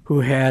Ehrlich,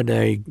 who had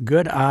a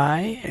good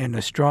eye and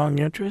a strong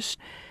interest,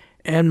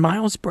 and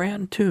Miles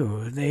Brand,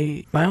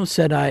 too. Miles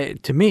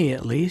said, to me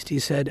at least, he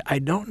said, I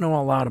don't know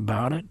a lot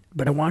about it,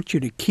 but I want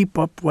you to keep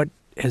up what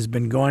has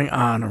been going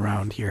on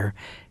around here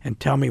and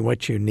tell me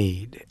what you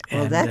need.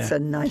 Well, And, that's a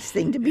nice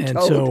thing to be and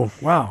told. so,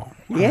 wow.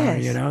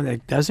 Yes.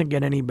 It doesn't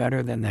get any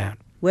better than that.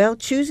 Well,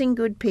 choosing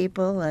good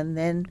people and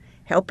then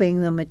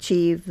helping them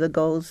achieve the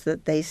goals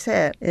that they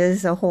set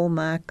is a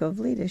hallmark of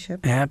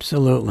leadership.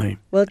 Absolutely.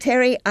 Well,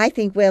 Terry, I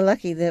think we're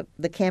lucky that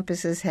the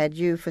campus has had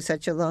you for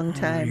such a long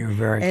time. You're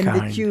very and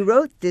kind. that you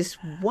wrote this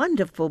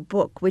wonderful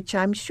book, which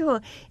I'm sure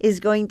is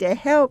going to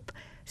help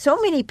so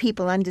many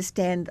people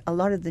understand a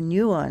lot of the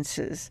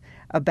nuances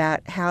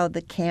about how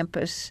the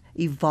campus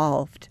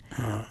evolved.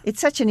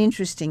 It's such an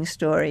interesting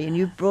story, and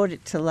you've brought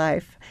it to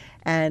life.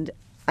 And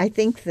I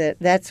think that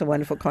that's a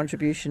wonderful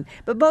contribution.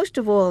 But most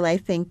of all, I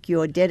think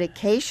your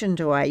dedication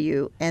to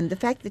IU and the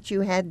fact that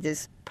you had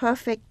this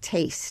perfect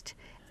taste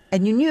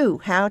and you knew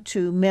how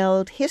to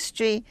meld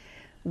history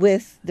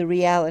with the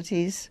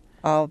realities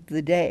of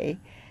the day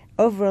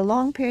over a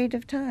long period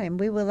of time.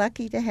 We were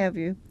lucky to have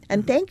you.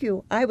 And thank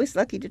you. I was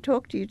lucky to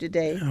talk to you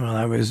today. Well,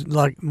 I was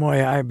like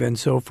Moya. I've been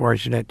so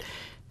fortunate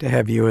to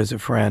have you as a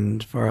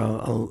friend for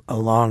a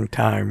long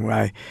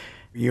time.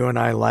 You and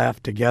I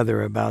laughed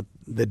together about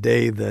the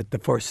day that the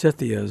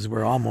forsythias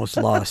were almost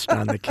lost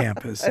on the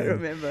campus. I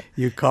remember.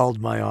 You called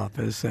my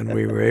office, and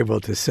we were able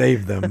to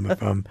save them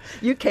from...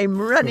 You came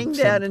running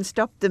down and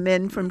stopped the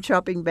men from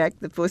chopping back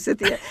the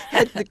forsythia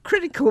at the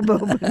critical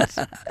moment.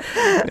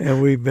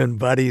 And we've been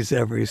buddies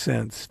ever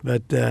since.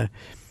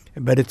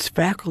 But it's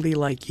faculty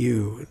like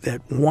you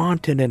that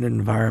wanted an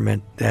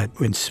environment that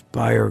would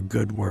inspire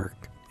good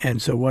work. And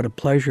so what a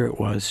pleasure it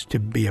was to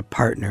be a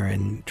partner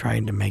in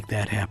trying to make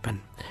that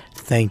happen.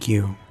 Thank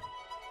you.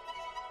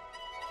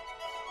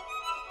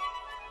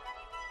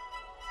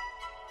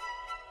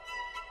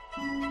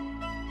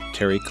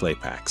 Terry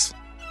Kleypaks,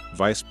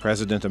 Vice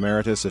President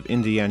Emeritus of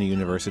Indiana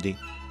University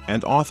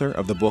and author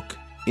of the book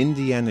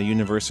Indiana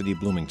University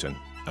Bloomington,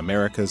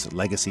 America's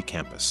Legacy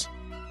Campus.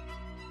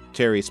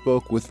 Terry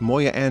spoke with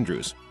Moya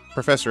Andrews,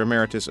 Professor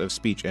Emeritus of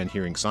Speech and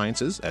Hearing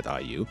Sciences at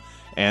IU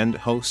and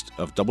host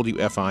of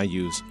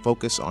WFIU's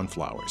Focus on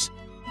Flowers.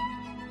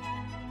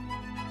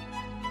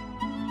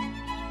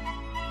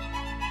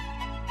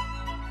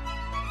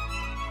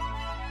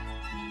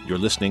 You're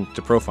listening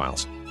to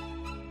Profiles.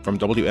 From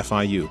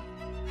WFIU,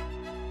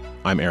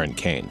 I'm Aaron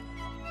Kane.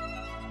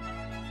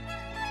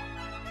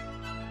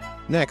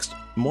 Next,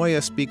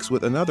 Moya speaks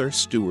with another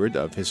steward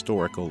of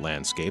historical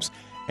landscapes,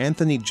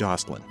 Anthony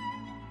Joslin.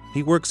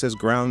 He works as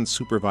grounds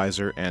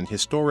supervisor and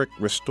historic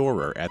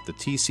restorer at the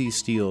T.C.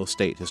 Steele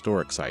State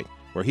Historic Site,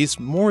 where he's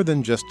more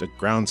than just a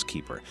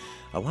groundskeeper.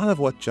 A lot of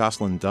what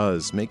Joslin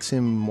does makes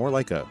him more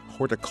like a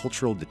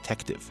horticultural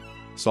detective,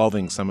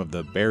 solving some of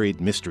the buried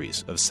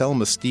mysteries of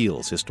Selma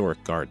Steele's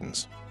historic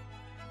gardens.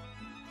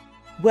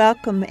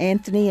 Welcome,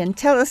 Anthony, and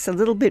tell us a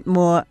little bit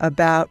more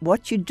about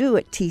what you do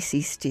at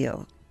T.C.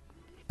 Steele.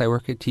 I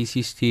work at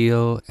T.C.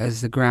 Steele as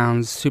the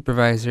grounds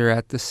supervisor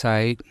at the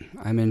site.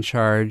 I'm in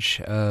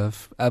charge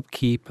of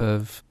upkeep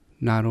of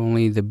not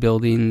only the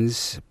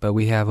buildings, but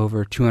we have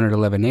over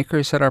 211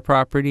 acres at our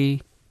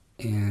property.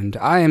 And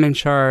I am in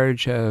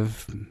charge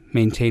of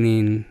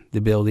maintaining the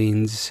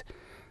buildings,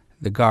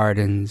 the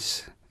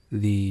gardens,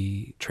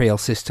 the trail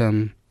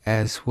system,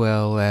 as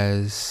well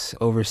as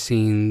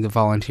overseeing the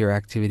volunteer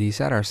activities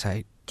at our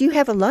site. Do you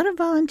have a lot of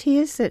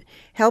volunteers that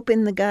help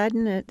in the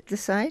garden at the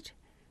site?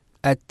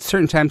 At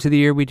certain times of the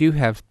year, we do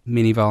have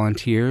many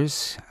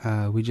volunteers.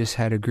 We just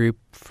had a group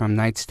from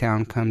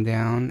Knightstown come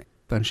down.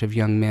 A bunch of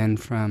young men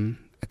from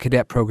a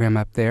cadet program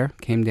up there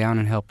came down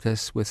and helped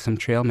us with some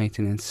trail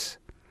maintenance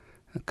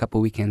a couple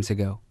weekends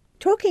ago.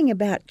 Talking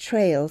about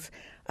trails,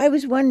 I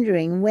was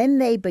wondering when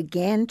they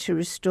began to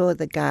restore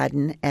the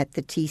garden at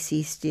the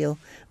T.C. Steele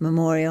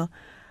Memorial,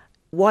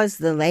 was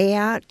the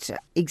layout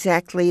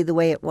exactly the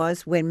way it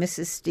was when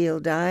Mrs. Steele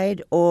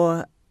died,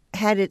 or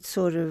had it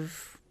sort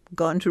of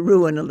gone to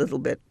ruin a little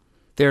bit?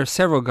 There are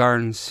several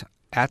gardens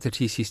at the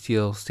T.C.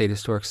 Steele State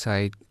Historic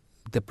Site.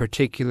 The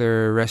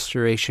particular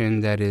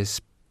restoration that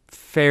is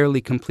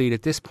fairly complete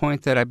at this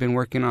point that I've been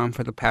working on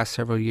for the past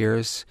several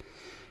years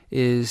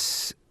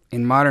is,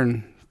 in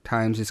modern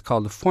times, it's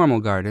called the Formal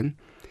Garden.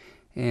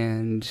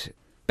 And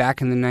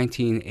back in the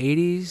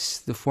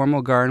 1980s, the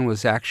Formal Garden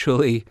was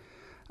actually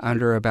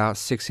under about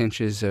 6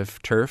 inches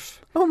of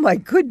turf. Oh, my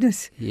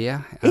goodness.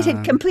 Yeah. It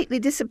had completely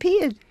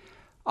disappeared.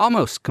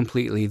 Almost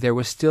completely. There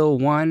was still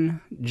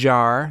one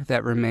jar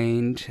that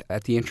remained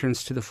at the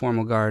entrance to the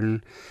Formal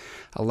Garden.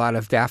 A lot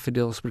of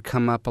daffodils would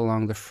come up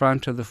along the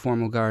front of the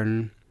Formal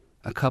Garden.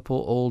 A couple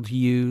old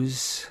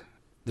yews.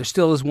 There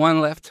still is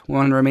one left,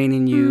 one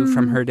remaining yew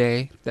from her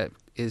day that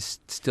is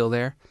still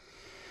there.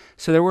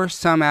 So there were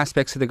some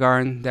aspects of the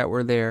garden that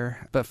were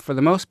there, but for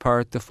the most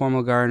part, the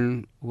Formal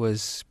Garden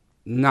was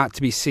not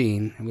to be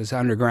seen. It was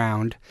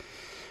underground.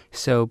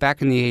 So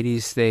back in the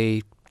 80s,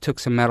 they took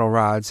some metal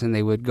rods and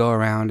they would go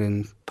around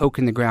and poke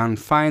in the ground and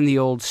find the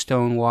old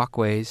stone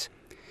walkways,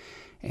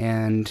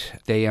 and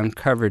they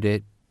uncovered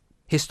it.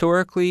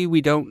 Historically,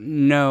 we don't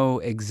know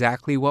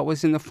exactly what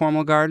was in the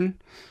Formal Garden.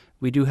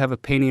 We do have a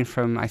painting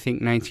from, I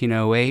think,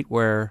 1908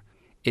 where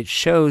it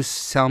shows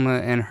Selma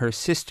and her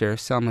sister.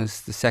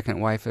 Selma's the second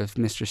wife of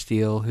Mr.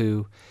 Steele,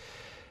 who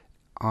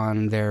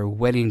on their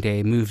wedding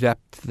day moved up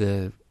to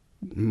the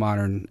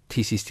modern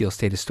T.C. Steele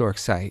State Historic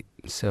Site.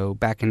 So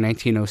back in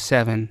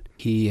 1907,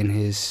 he and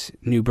his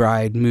new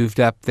bride moved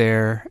up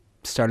there,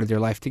 started their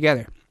life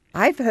together.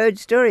 I've heard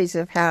stories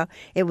of how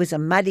it was a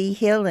muddy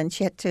hill and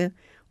she had to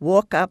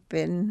walk up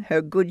in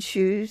her good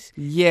shoes.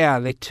 Yeah,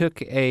 they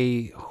took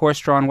a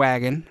horse-drawn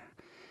wagon.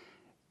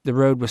 The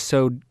road was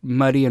so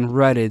muddy and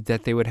rutted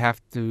that they would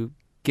have to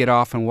get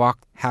off and walk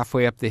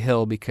halfway up the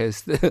hill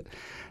because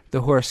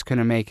the horse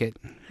couldn't make it,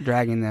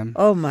 dragging them.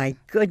 Oh, my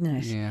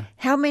goodness. Yeah.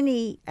 How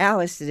many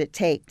hours did it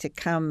take to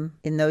come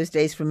in those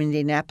days from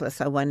Indianapolis,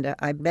 I wonder?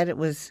 I bet it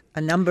was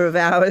a number of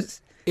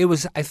hours. It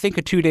was, I think,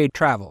 a 2-day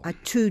travel. A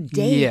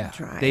 2-day drive.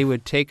 drive. They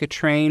would take a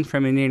train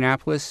from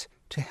Indianapolis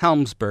to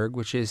Helmsburg,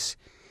 which is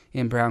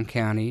in Brown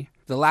County,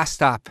 the last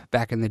stop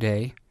back in the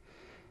day.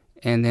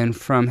 And then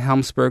from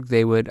Helmsburg,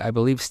 they would, I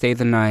believe, stay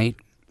the night,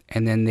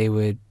 and then they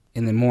would,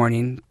 in the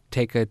morning,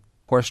 take a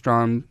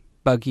horse-drawn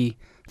buggy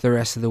the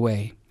rest of the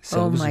way.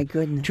 So oh, it was my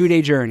goodness. a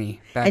 2-day journey.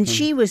 And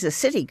she was a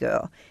city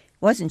girl,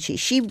 wasn't she?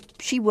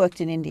 She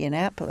worked in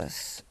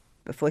Indianapolis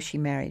before she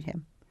married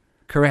him.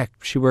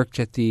 Correct. She worked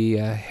at the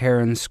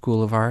Heron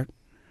School of Art.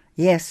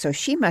 Yes, so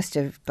she must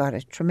have got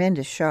a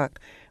tremendous shock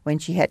when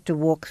she had to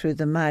walk through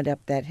the mud up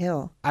that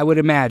hill. I would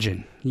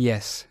imagine,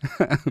 yes.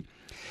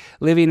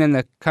 Living in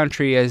the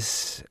country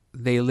as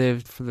they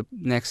lived for the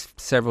next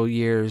several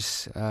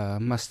years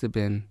must have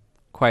been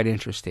quite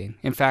interesting.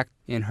 In fact,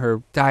 in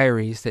her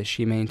diaries that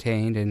she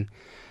maintained, and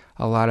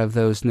a lot of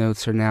those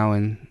notes are now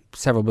in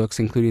several books,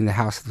 including The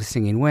House of the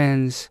Singing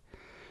Winds,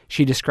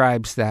 she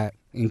describes that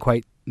in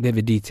quite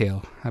vivid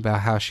detail about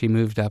how she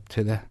moved up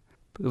to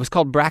it was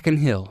called Bracken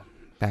Hill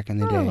back in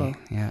the day.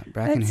 Yeah,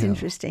 Bracken Hill. That's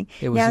interesting.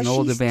 It was an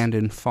old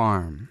abandoned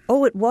farm.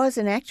 Oh, it was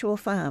an actual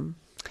farm.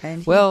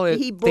 And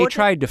they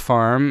tried to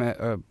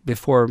farm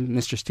before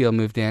Mr. Steele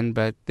moved in,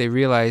 but they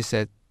realized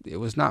that it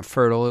was not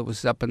fertile. It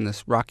was up in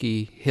the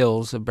rocky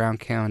hills of Brown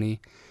County.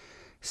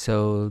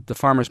 So the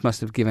farmers must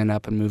have given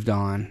up and moved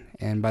on.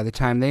 And by the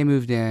time they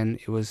moved in,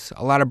 it was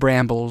a lot of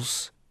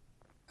brambles,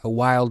 a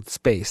wild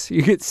space,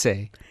 you could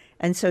say.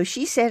 And so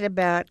she said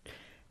about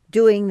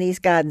doing these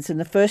gardens, and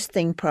the first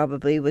thing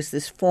probably was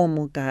this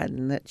formal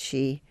garden that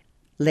she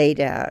laid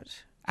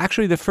out.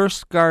 Actually, the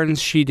first gardens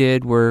she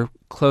did were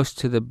close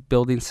to the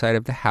building site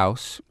of the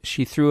house.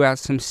 She threw out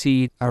some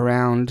seed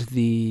around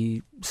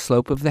the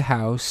slope of the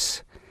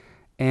house,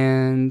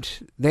 and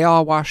they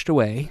all washed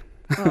away.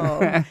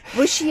 Oh.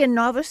 Was she a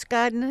novice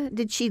gardener?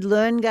 Did she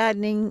learn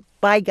gardening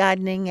by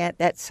gardening at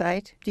that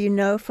site? Do you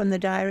know from the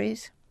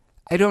diaries?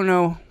 I don't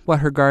know what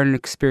her garden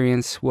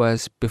experience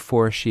was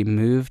before she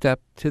moved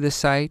up to the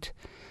site,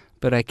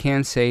 but I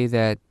can say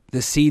that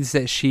the seeds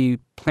that she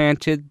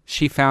planted,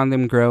 she found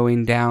them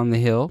growing down the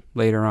hill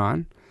later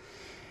on.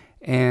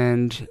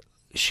 And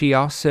she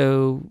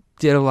also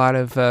did a lot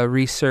of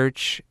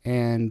research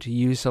and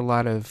used a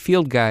lot of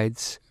field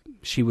guides.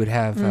 She would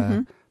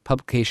have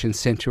publications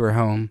sent to her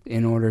home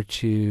in order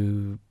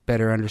to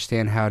better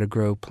understand how to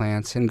grow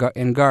plants and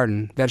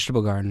garden,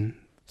 vegetable garden.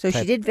 So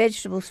she did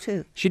vegetables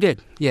too? She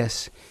did,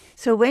 yes.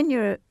 So when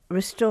you're a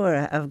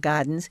restorer of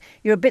gardens,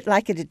 you're a bit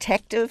like a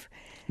detective.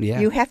 Yeah.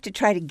 You have to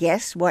try to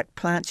guess what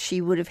plants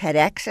she would have had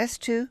access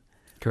to?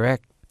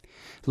 Correct.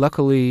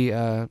 Luckily,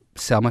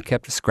 Selma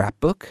kept a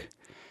scrapbook.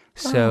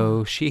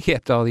 So she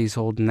kept all these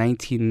old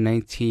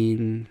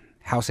 1919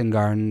 House and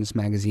Gardens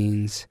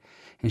magazines,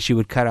 and she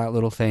would cut out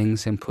little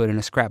things and put in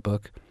a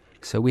scrapbook.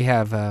 So we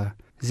have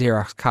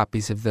Xerox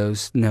copies of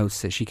those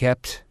notes that she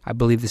kept. I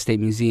believe the State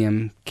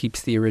Museum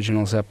keeps the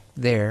originals up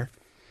there.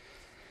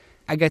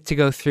 I got to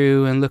go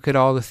through and look at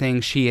all the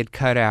things she had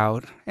cut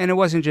out, and it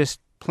wasn't just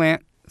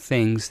plant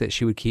things that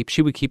she would keep.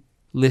 She would keep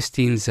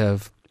listings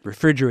of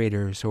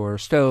refrigerators or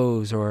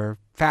stoves or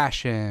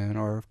fashion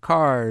or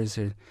cars.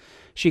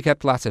 She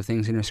kept lots of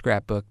things in her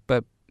scrapbook,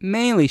 but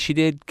mainly she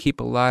did keep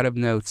a lot of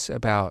notes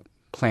about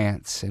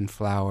plants and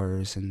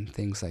flowers and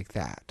things like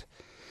that.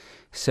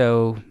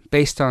 So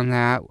based on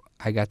that,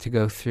 I got to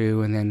go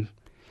through and then,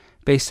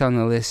 based on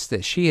the list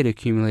that she had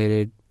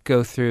accumulated,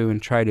 go through and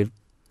try to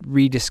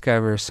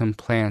rediscover some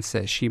plants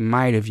that she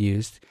might have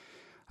used.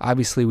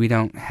 Obviously, we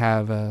don't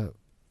have a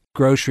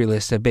grocery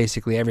list of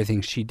basically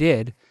everything she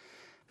did.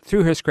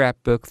 Through her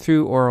scrapbook,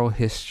 through oral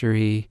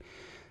history,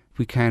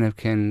 we kind of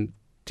can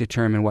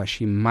determine what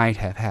she might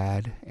have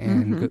had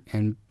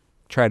and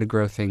try to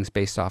grow things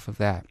based off of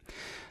that.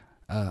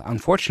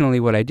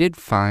 Unfortunately, what I did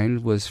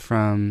find was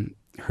from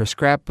her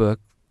scrapbook,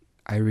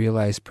 I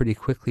realized pretty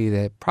quickly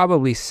that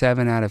probably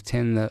 7 out of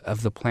 10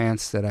 of the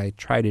plants that I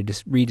tried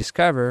to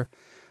rediscover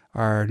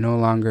are no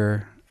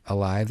longer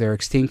alive. They're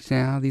extinct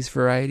now, these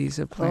varieties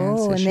of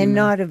plants. Oh, and they're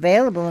not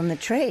available in the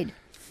trade.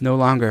 No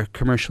longer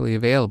commercially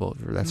available.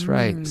 That's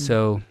right.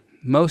 So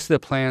most of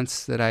the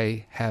plants that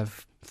I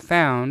have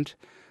found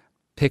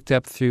picked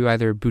up through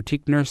either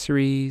boutique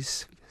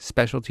nurseries,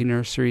 specialty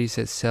nurseries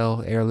that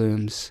sell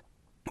heirlooms,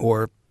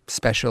 or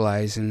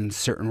specialize in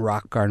certain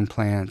rock garden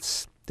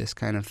plants, this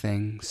kind of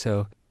thing.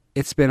 So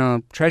it's been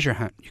a treasure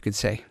hunt, you could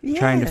say,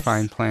 trying to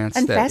find plants.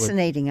 And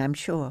fascinating, I'm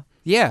sure.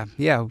 Yeah.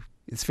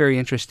 It's very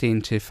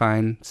interesting to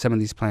find some of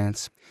these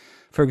plants.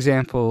 For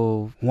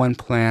example, one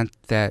plant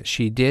that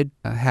she did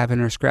have in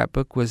her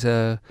scrapbook was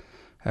a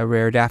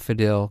rare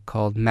daffodil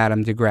called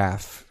Madame de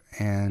Graaf.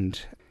 And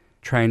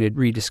trying to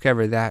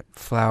rediscover that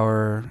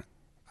flower,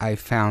 I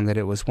found that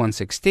it was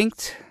once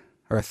extinct,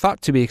 or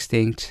thought to be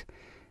extinct,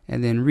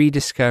 and then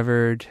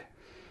rediscovered,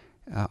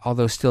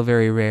 although still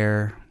very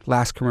rare,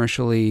 last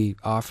commercially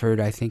offered,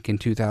 I think, in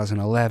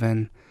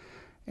 2011.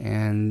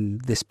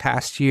 And this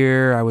past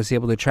year, I was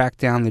able to track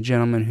down the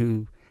gentleman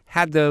who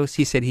had those.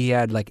 He said he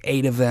had like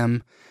 8 of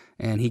them,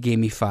 and he gave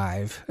me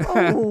 5.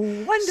 Oh,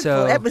 wonderful.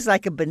 So, that was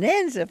like a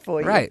bonanza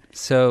for you. Right.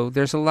 So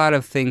there's a lot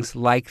of things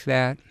like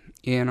that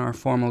in our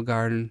formal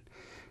garden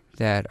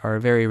that are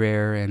very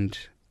rare, and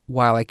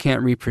while I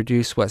can't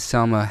reproduce what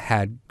Selma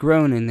had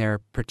grown in there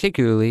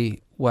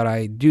particularly, what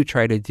I do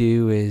try to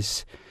do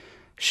is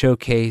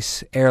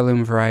showcase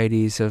heirloom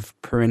varieties of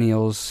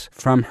perennials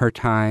from her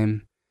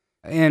time,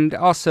 and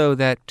also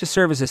that to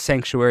serve as a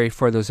sanctuary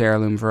for those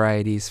heirloom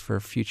varieties for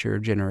future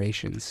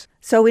generations.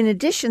 So in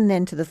addition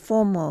then to the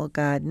formal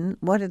garden,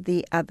 what are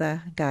the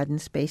other garden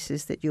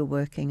spaces that you're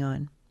working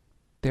on?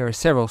 There are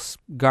several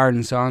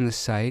gardens on the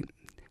site.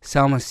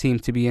 Selma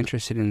seemed to be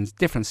interested in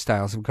different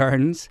styles of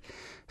gardens.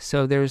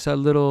 So there's a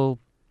little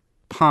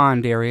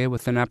pond area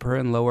with an upper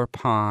and lower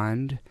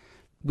pond.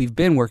 We've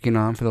been working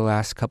on for the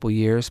last couple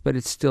years, but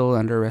it's still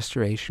under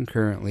restoration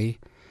currently.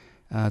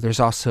 There's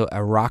also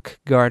a rock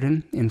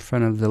garden in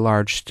front of the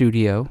large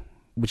studio,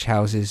 which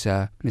houses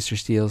Mr.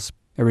 Steele's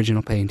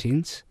original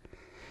paintings.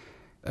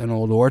 An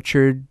old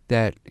orchard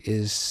that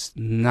is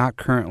not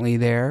currently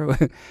there.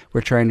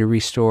 We're trying to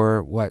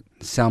restore what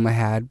Selma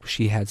had.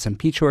 She had some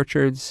peach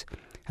orchards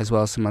as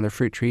well as some other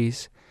fruit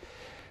trees.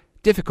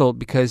 Difficult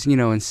because,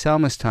 in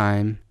Selma's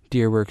time,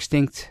 deer were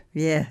extinct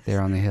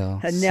there on the hill.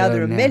 And now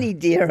there are many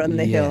deer on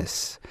the hill.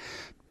 Yes.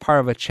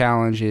 Part of a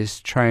challenge is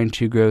trying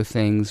to grow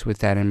things with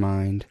that in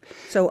mind.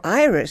 So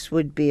iris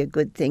would be a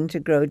good thing to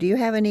grow. Do you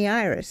have any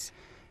iris?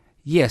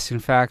 Yes, in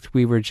fact,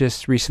 we were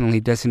just recently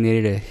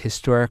designated a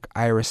Historic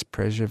Iris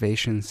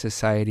Preservation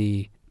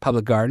Society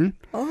public garden.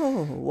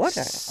 Oh, what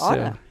an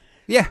honor.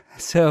 Yeah,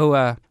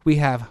 so we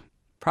have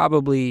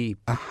probably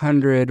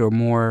 100 or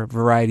more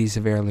varieties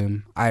of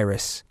heirloom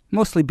iris,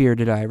 mostly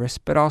bearded iris,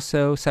 but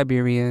also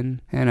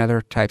Siberian and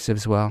other types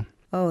as well.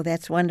 Oh,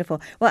 that's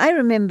wonderful. Well, I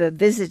remember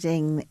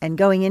visiting and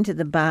going into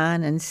the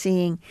barn and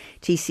seeing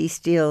T.C.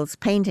 Steele's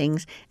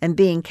paintings and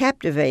being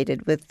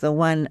captivated with the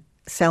one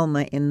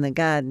Selma in the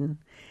garden,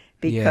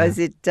 because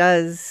it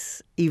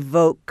does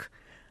evoke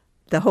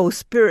the whole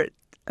spirit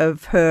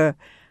of her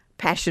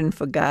passion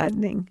for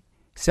gardening.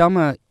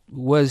 Selma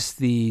was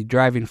the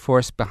driving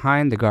force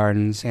behind the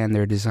gardens and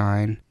their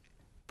design.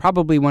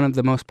 Probably one of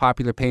the most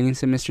popular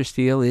paintings of Mr.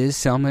 Steele is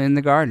Selma in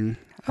the Garden.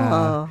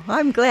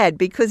 I'm glad,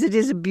 because it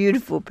is a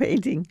beautiful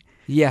painting.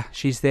 Yeah,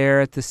 she's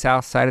there at the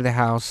south side of the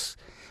house,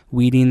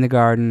 weeding the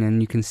garden,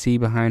 and you can see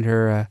behind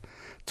her a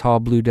tall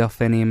blue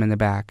delphinium in the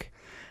back.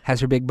 Has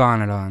her big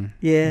bonnet on.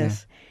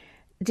 Yes. Yeah.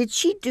 Did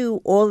she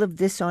do all of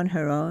this on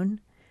her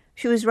own?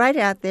 She was right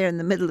out there in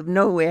the middle of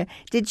nowhere.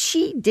 Did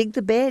she dig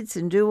the beds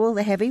and do all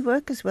the heavy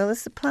work as well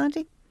as the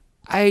planting?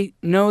 I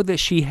know that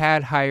she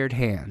had hired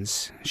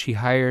hands. She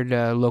hired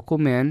local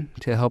men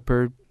to help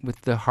her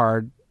with the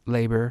hard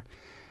labor.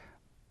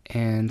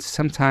 And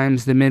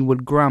sometimes the men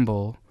would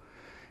grumble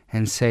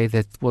and say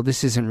that, well,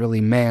 this isn't really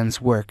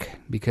man's work,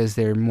 because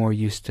they're more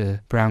used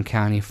to Brown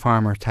County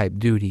farmer-type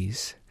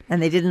duties.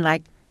 And they didn't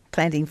like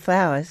planting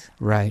flowers.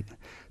 Right.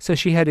 So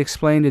she had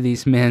explained to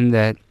these men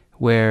that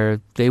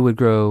where they would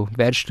grow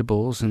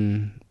vegetables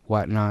and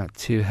whatnot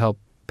to help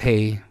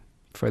pay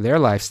for their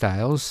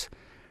lifestyles,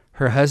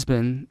 her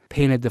husband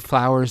painted the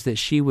flowers that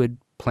she would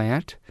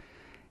plant,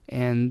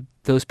 and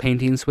those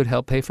paintings would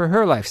help pay for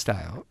her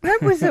lifestyle.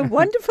 That was a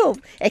wonderful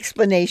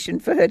explanation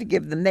for her to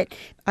give them.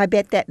 I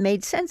bet that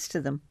made sense to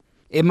them.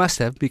 It must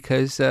have,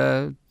 because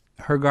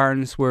her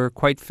gardens were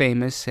quite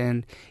famous,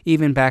 and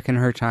even back in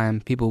her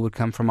time, people would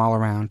come from all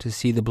around to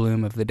see the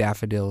bloom of the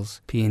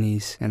daffodils,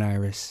 peonies, and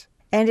iris.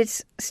 And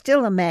it's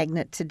still a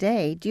magnet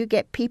today. Do you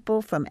get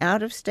people from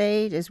out of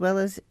state as well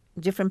as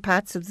different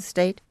parts of the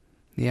state?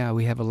 Yeah,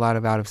 we have a lot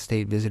of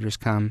out-of-state visitors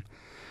come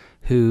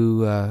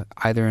who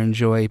either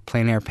enjoy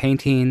plein-air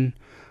painting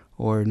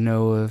or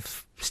know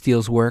of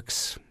Steele's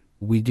works.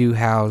 We do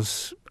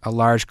house a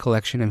large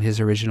collection of his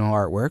original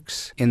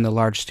artworks in the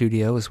large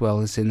studio as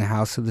well as in the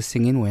House of the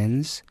Singing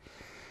Winds.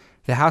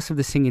 The House of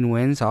the Singing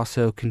Winds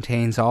also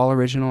contains all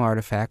original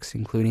artifacts,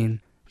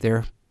 including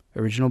their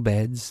original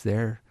beds,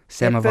 their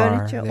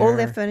samovar. All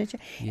their furniture.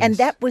 Yes.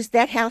 And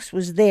that house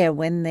was there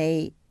when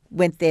they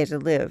went there to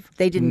live.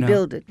 They didn't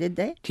build it, did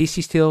they?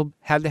 T.C. Steele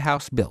had the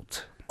house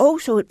built. Oh,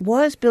 so it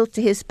was built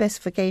to his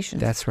specifications.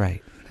 That's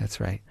right. That's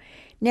right.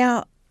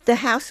 Now, the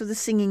House of the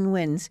Singing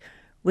Winds,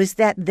 was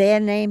that their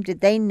name? Did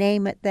they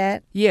name it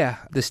that? Yeah,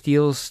 the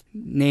Steeles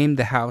named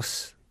the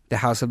House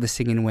of the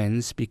Singing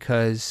Winds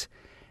because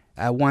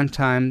at one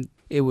time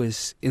it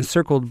was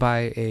encircled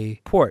by a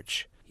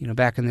porch.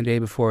 Back in the day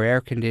before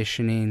air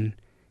conditioning,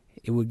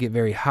 it would get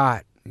very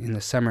hot in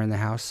the summer in the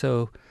house,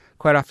 so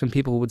quite often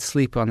people would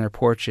sleep on their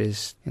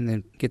porches and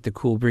then get the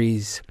cool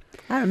breeze.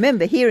 I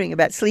remember hearing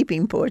about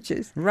sleeping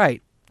porches.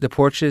 Right. The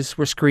porches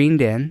were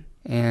screened in,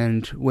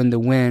 and when the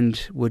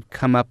wind would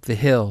come up the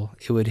hill,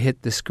 it would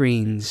hit the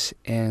screens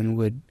and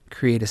would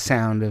create a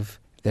sound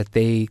that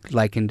they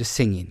likened to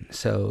singing.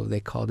 So they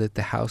called it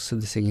the House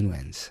of the Singing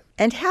Winds.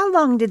 And how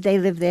long did they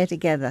live there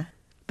together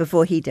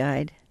before he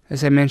died?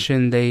 As I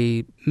mentioned,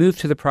 they moved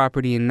to the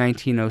property in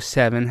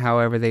 1907.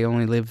 However, they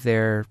only lived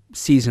there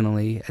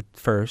seasonally at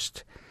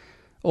first.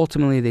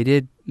 Ultimately, they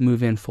did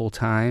move in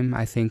full-time,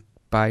 I think,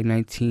 by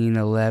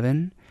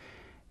 1911.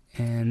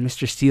 And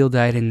Mr. Steele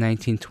died in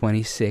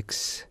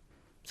 1926.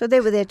 So they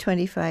were there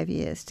 25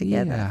 years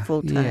together,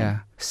 full-time. Yeah.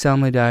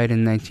 Selma died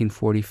in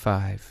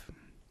 1945.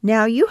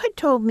 Now, you had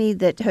told me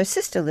that her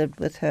sister lived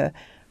with her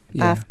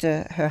Yeah.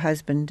 after her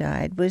husband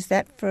died. Was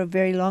that for a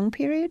very long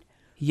period?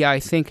 Yeah, I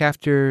think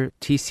after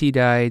TC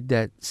died,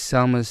 that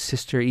Selma's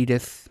sister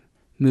Edith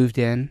moved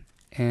in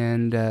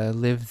and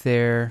lived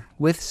there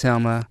with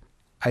Selma.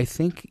 I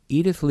think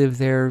Edith lived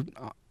there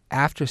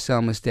after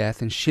Selma's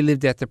death, and she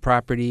lived at the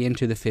property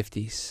into the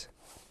 50s.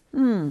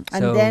 And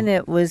So- then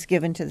it was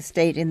given to the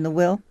state in the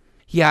will?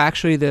 Yeah,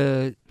 actually,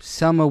 the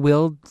Selma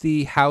willed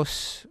the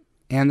house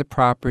and the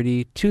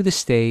property to the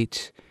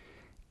state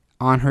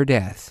on her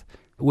death,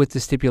 with the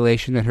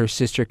stipulation that her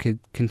sister could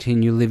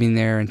continue living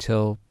there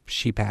until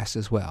she passed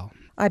as well.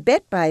 I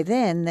bet by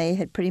then they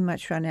had pretty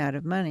much run out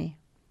of money.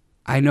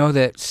 I know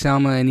that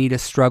Selma and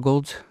Edith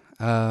struggled.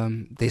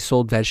 They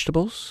sold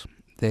vegetables.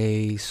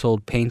 They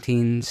sold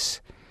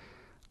paintings.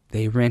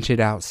 They rented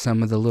out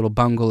some of the little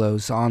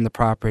bungalows on the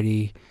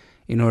property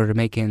in order to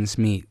make ends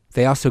meet.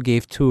 They also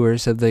gave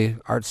tours of the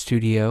art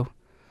studio.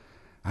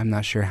 I'm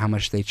not sure how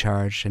much they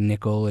charged, a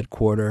nickel, a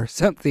quarter,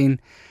 something,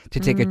 to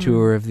take a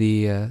tour of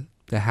the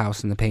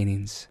house and the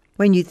paintings.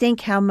 When you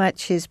think how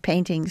much his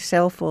paintings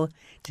sell for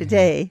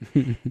today,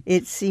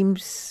 it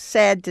seems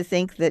sad to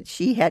think that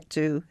she had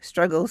to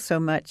struggle so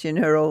much in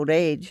her old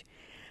age.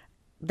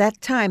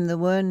 That time there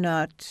were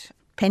not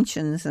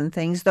pensions and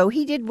things, though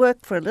he did work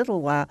for a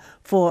little while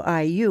for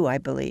IU, I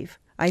believe.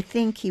 I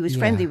think he was Yeah.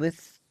 friendly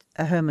with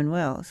Herman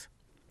Wells.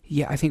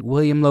 Yeah, I think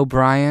William Lowe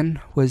Bryan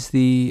was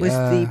the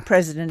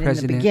President in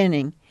the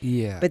beginning.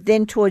 Yeah. But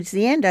then towards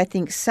the end, I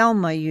think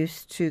Selma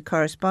used to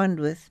correspond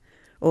with,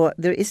 or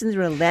isn't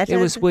there a letter? It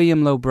was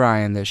William Lowe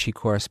Bryan that she Oh,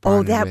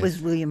 corresponded that with.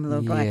 was William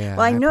Lowe Bryan. Yeah,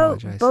 Well, I know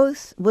apologize.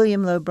 both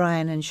William Lowe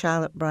Bryan and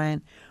Charlotte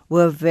Bryan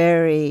were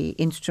very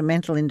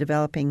instrumental in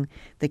developing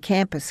the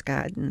campus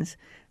gardens.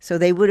 So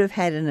they would have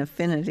had an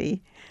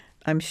affinity,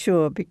 I'm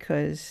sure,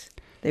 because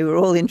they were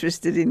all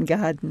interested in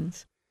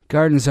gardens.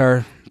 Gardens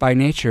are, by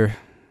nature,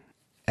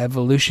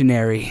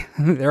 evolutionary.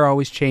 They're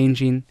always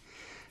changing.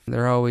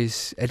 They're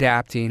always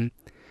adapting.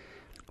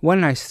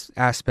 One nice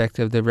aspect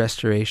of the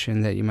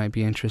restoration that you might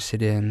be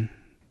interested in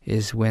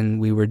is when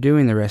we were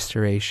doing the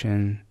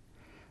restoration,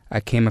 I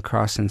came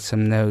across in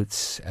some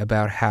notes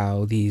about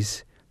how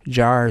these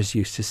jars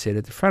used to sit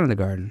at the front of the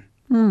garden.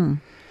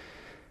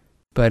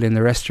 But in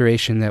the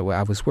restoration that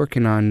I was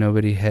working on,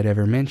 nobody had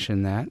ever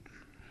mentioned that.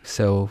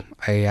 So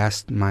I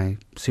asked my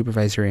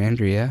supervisor,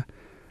 Andrea,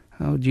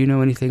 "Oh, do you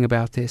know anything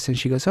about this?" And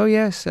she goes, "Oh,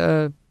 yes.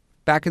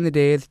 Back in the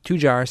day, the 2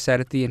 jars sat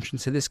at the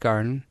entrance of this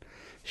garden."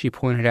 She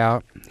pointed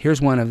out,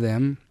 "Here's one of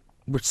them,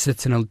 which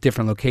sits in a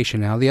different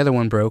location now. The other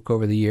one broke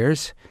over the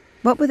years."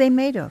 What were they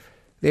made of?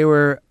 They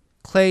were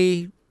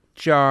clay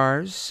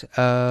jars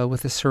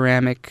with a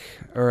ceramic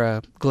or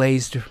a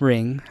glazed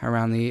ring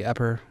around the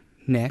upper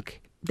neck.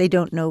 They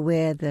don't know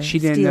where the She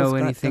didn't steel's know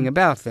got anything them.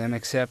 about them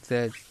except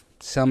that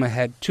Selma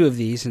had 2 of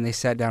these, and they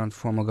sat down in the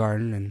formal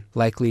garden, and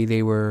likely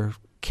they were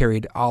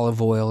carried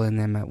olive oil in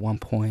them at one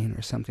point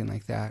or something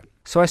like that.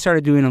 So I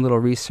started doing a little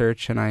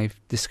research, and I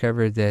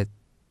discovered that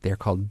they're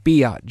called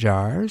Biot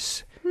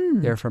jars.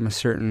 They're from a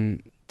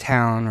certain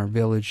town or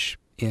village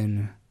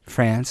in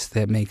France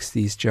that makes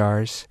these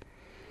jars.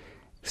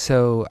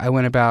 So I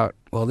went about,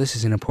 well, this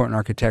is an important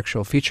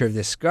architectural feature of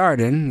this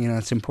garden. You know,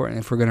 it's important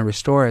if we're going to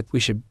restore it, we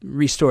should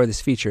restore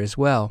this feature as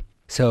well.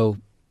 So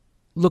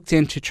looked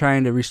into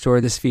trying to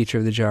restore this feature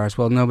of the jars.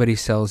 Well, nobody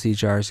sells these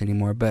jars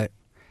anymore, but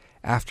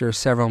after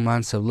several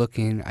months of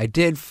looking, I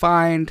did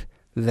find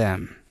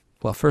them.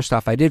 Well, first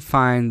off, I did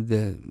find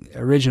the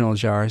original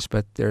jars,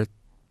 but they're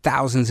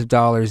thousands of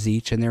dollars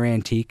each, and they're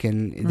antique,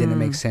 and it didn't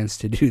make sense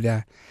to do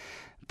that.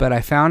 But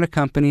I found a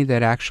company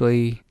that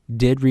actually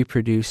did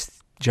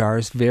reproduce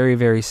jars very,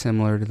 very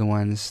similar to the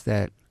ones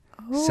that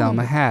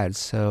Selma had.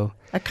 So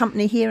A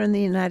company here in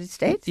the United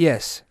States?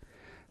 yes,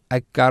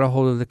 I got a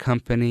hold of the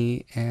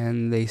company,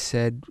 and they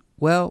said,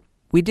 "Well,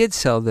 we did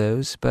sell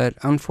those, but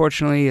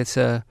unfortunately, it's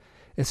an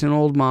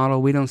old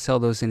model. We don't sell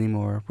those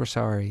anymore. We're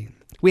sorry.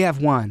 We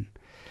have one."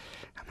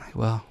 I'm like,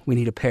 "Well, we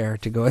need a pair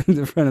to go in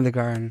the front of the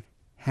garden."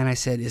 And I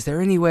said, "Is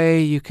there any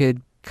way you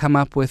could come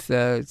up with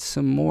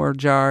some more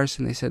jars?"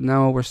 And they said,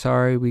 "No, we're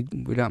sorry.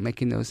 We're not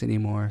making those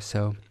anymore."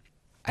 So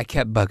I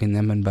kept bugging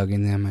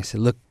them. I said,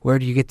 "Look, where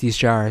do you get these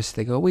jars?"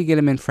 They go, "We get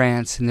them in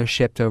France, and they're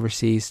shipped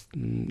overseas."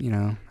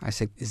 I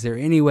said, "Is there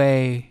any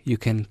way you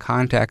can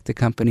contact the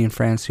company in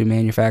France who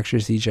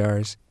manufactures these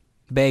jars,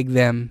 beg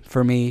them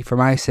for me, for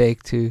my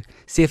sake, to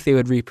see if they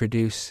would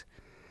reproduce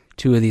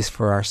 2 of these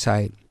for our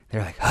site?"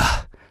 They're like,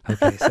 "Ah,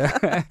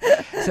 okay."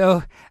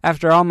 So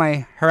after all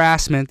my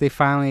harassment, they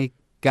finally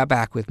got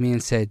back with me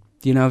and said,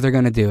 they're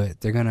going to do it.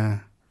 They're going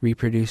to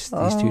reproduce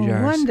these 2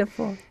 jars.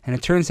 Wonderful. And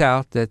it turns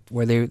out that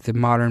where the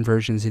modern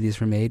versions of these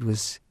were made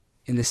was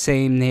in the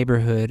same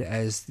neighborhood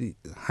as the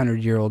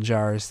 100-year-old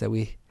jars that were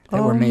made.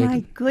 Oh,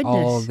 my goodness.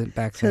 All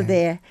back So then.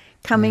 they're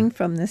coming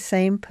from the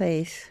same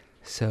place,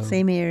 So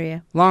same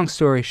area. long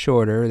story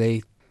shorter,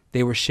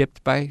 they were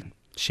shipped by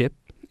ship,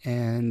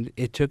 and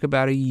it took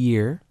about a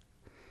year,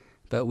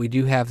 but we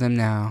do have them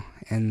now,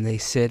 and they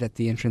sit at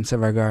the entrance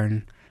of our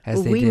garden.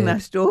 as they we did.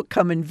 must all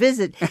come and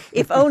visit,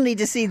 if only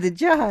to see the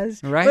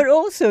jars, Right. but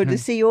also to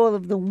see all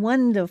of the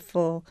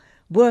wonderful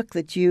work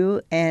that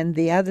you and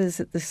the others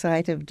at the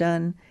site have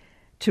done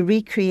to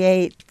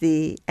recreate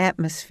the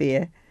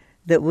atmosphere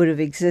that would have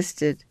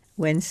existed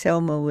when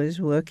Selma was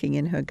working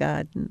in her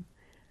garden.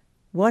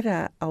 What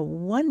a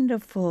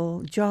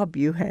wonderful job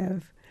you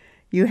have.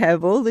 You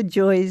have all the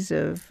joys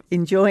of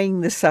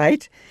enjoying the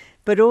site,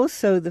 but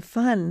also the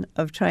fun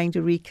of trying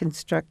to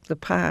reconstruct the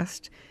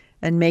past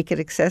and make it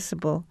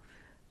accessible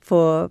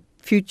for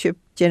future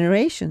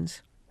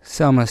generations.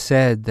 Selma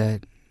said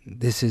that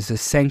this is a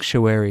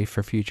sanctuary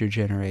for future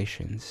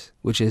generations,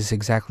 which is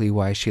exactly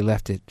why she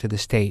left it to the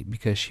state,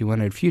 because she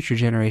wanted future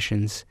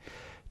generations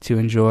to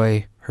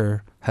enjoy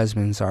her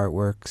husband's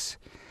artworks,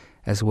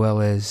 as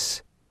well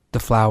as the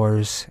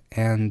flowers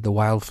and the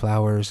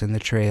wildflowers and the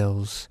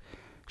trails.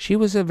 She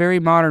was a very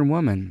modern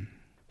woman.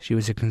 She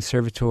was a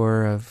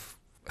conservator of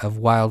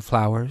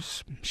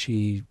wildflowers.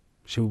 She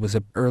was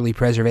an early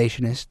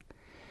preservationist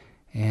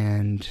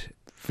and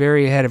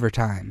very ahead of her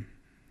time.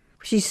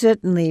 She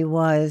certainly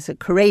was a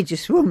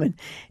courageous woman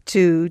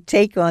to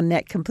take on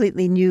that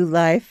completely new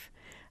life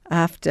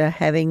after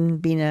having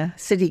been a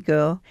city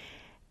girl.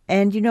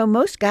 And,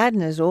 most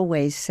gardeners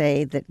always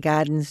say that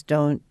gardens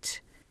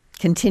don't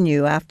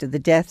continue after the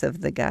death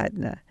of the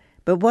gardener.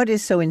 But what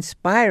is so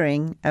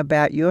inspiring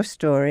about your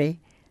story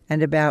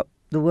and about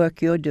the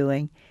work you're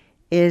doing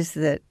is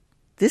that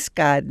this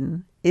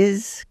garden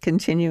is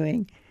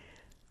continuing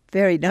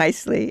very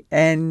nicely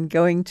and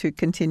going to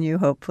continue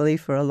hopefully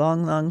for a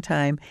long, long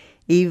time,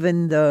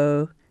 even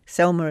though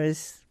Selma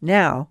is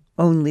now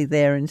only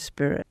there in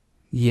spirit.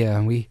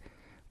 Yeah,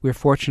 we're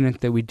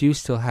fortunate that we do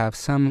still have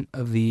some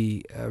of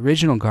the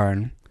original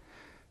garden.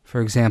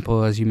 For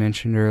example, as you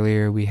mentioned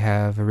earlier, we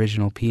have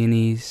original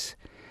peonies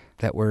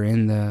that were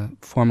in the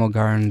formal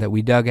garden that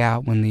we dug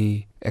out when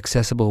the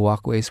accessible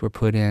walkways were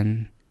put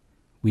in.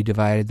 We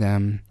divided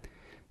them,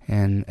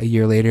 and a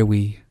year later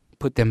we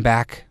put them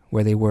back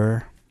where they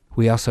were.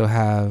 We also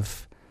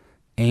have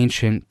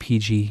ancient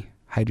PG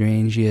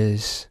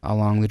hydrangeas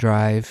along the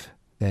drive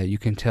that you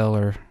can tell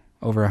are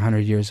over 100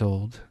 years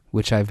old,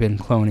 which I've been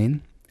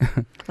cloning.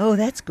 Oh,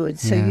 that's good.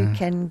 So Yeah. you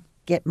can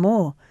get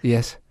more.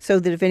 Yes. So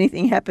that if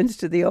anything happens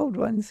to the old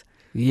ones.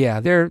 Yeah,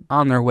 they're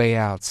on their way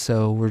out,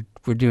 so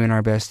we're doing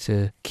our best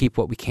to keep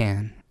what we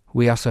can.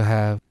 We also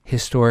have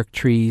historic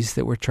trees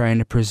that we're trying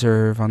to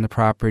preserve on the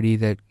property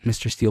that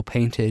Mr. Steele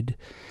painted.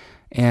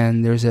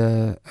 And there's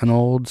an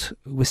old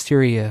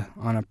wisteria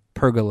on a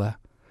pergola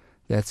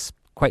that's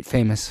quite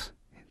famous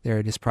there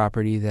at his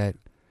property that's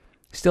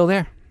still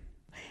there.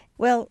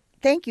 Well,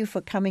 thank you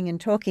for coming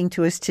and talking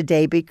to us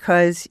today,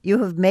 because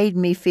you have made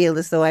me feel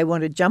as though I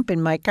want to jump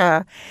in my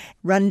car,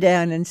 run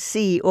down and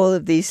see all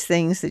of these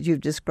things that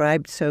you've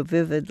described so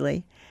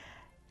vividly.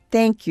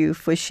 Thank you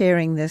for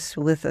sharing this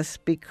with us,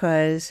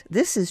 because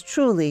this is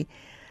truly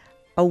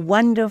a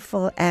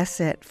wonderful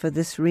asset for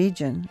this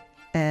region,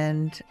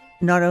 and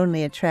not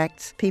only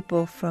attracts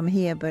people from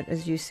here, but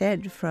as you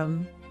said,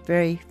 from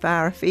very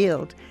far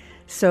afield.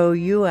 So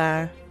you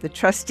are the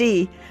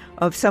trustee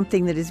of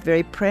something that is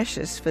very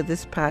precious for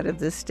this part of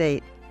the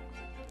state.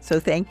 So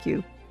thank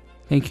you.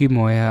 Thank you,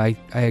 Moya.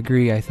 I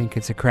agree. I think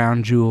it's a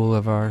crown jewel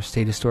of our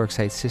state historic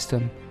site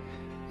system,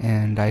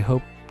 and I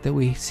hope that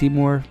we see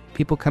more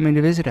people coming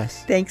to visit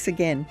us. Thanks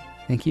again.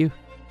 Thank you.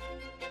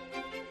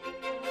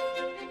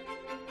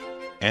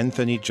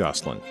 Anthony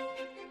Jocelyn,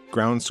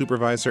 ground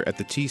supervisor at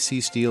the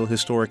T.C. Steele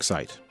Historic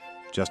Site,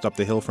 just up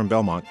the hill from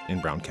Belmont in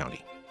Brown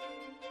County.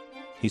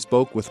 He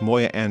spoke with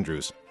Moya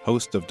Andrews,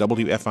 host of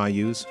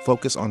WFIU's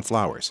Focus on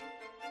Flowers.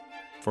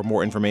 For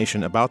more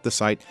information about the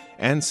site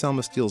and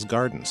Selma Steele's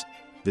gardens,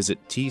 visit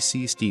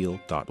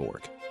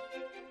tcsteele.org.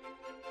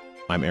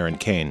 I'm Aaron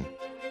Kane.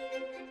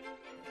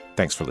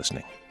 Thanks for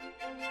listening.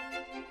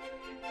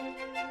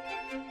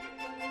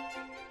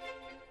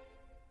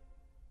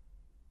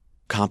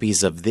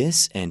 Copies of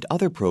this and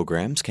other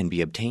programs can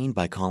be obtained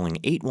by calling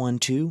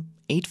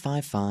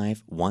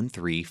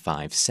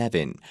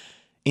 812-855-1357.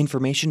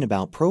 Information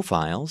about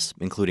Profiles,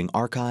 including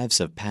archives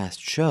of past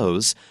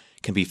shows,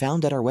 can be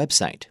found at our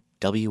website,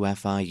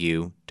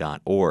 wfiu.org.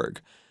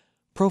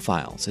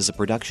 Profiles is a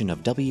production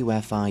of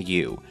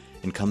WFIU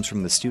and comes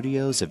from the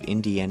studios of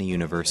Indiana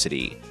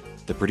University.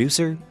 The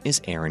producer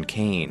is Aaron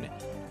Kane.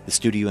 The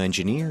studio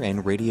engineer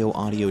and radio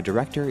audio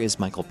director is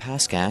Michael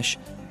Paskash.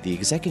 The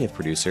executive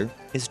producer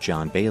is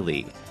John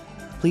Bailey.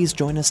 Please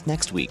join us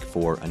next week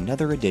for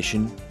another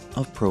edition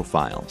of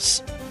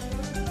Profiles.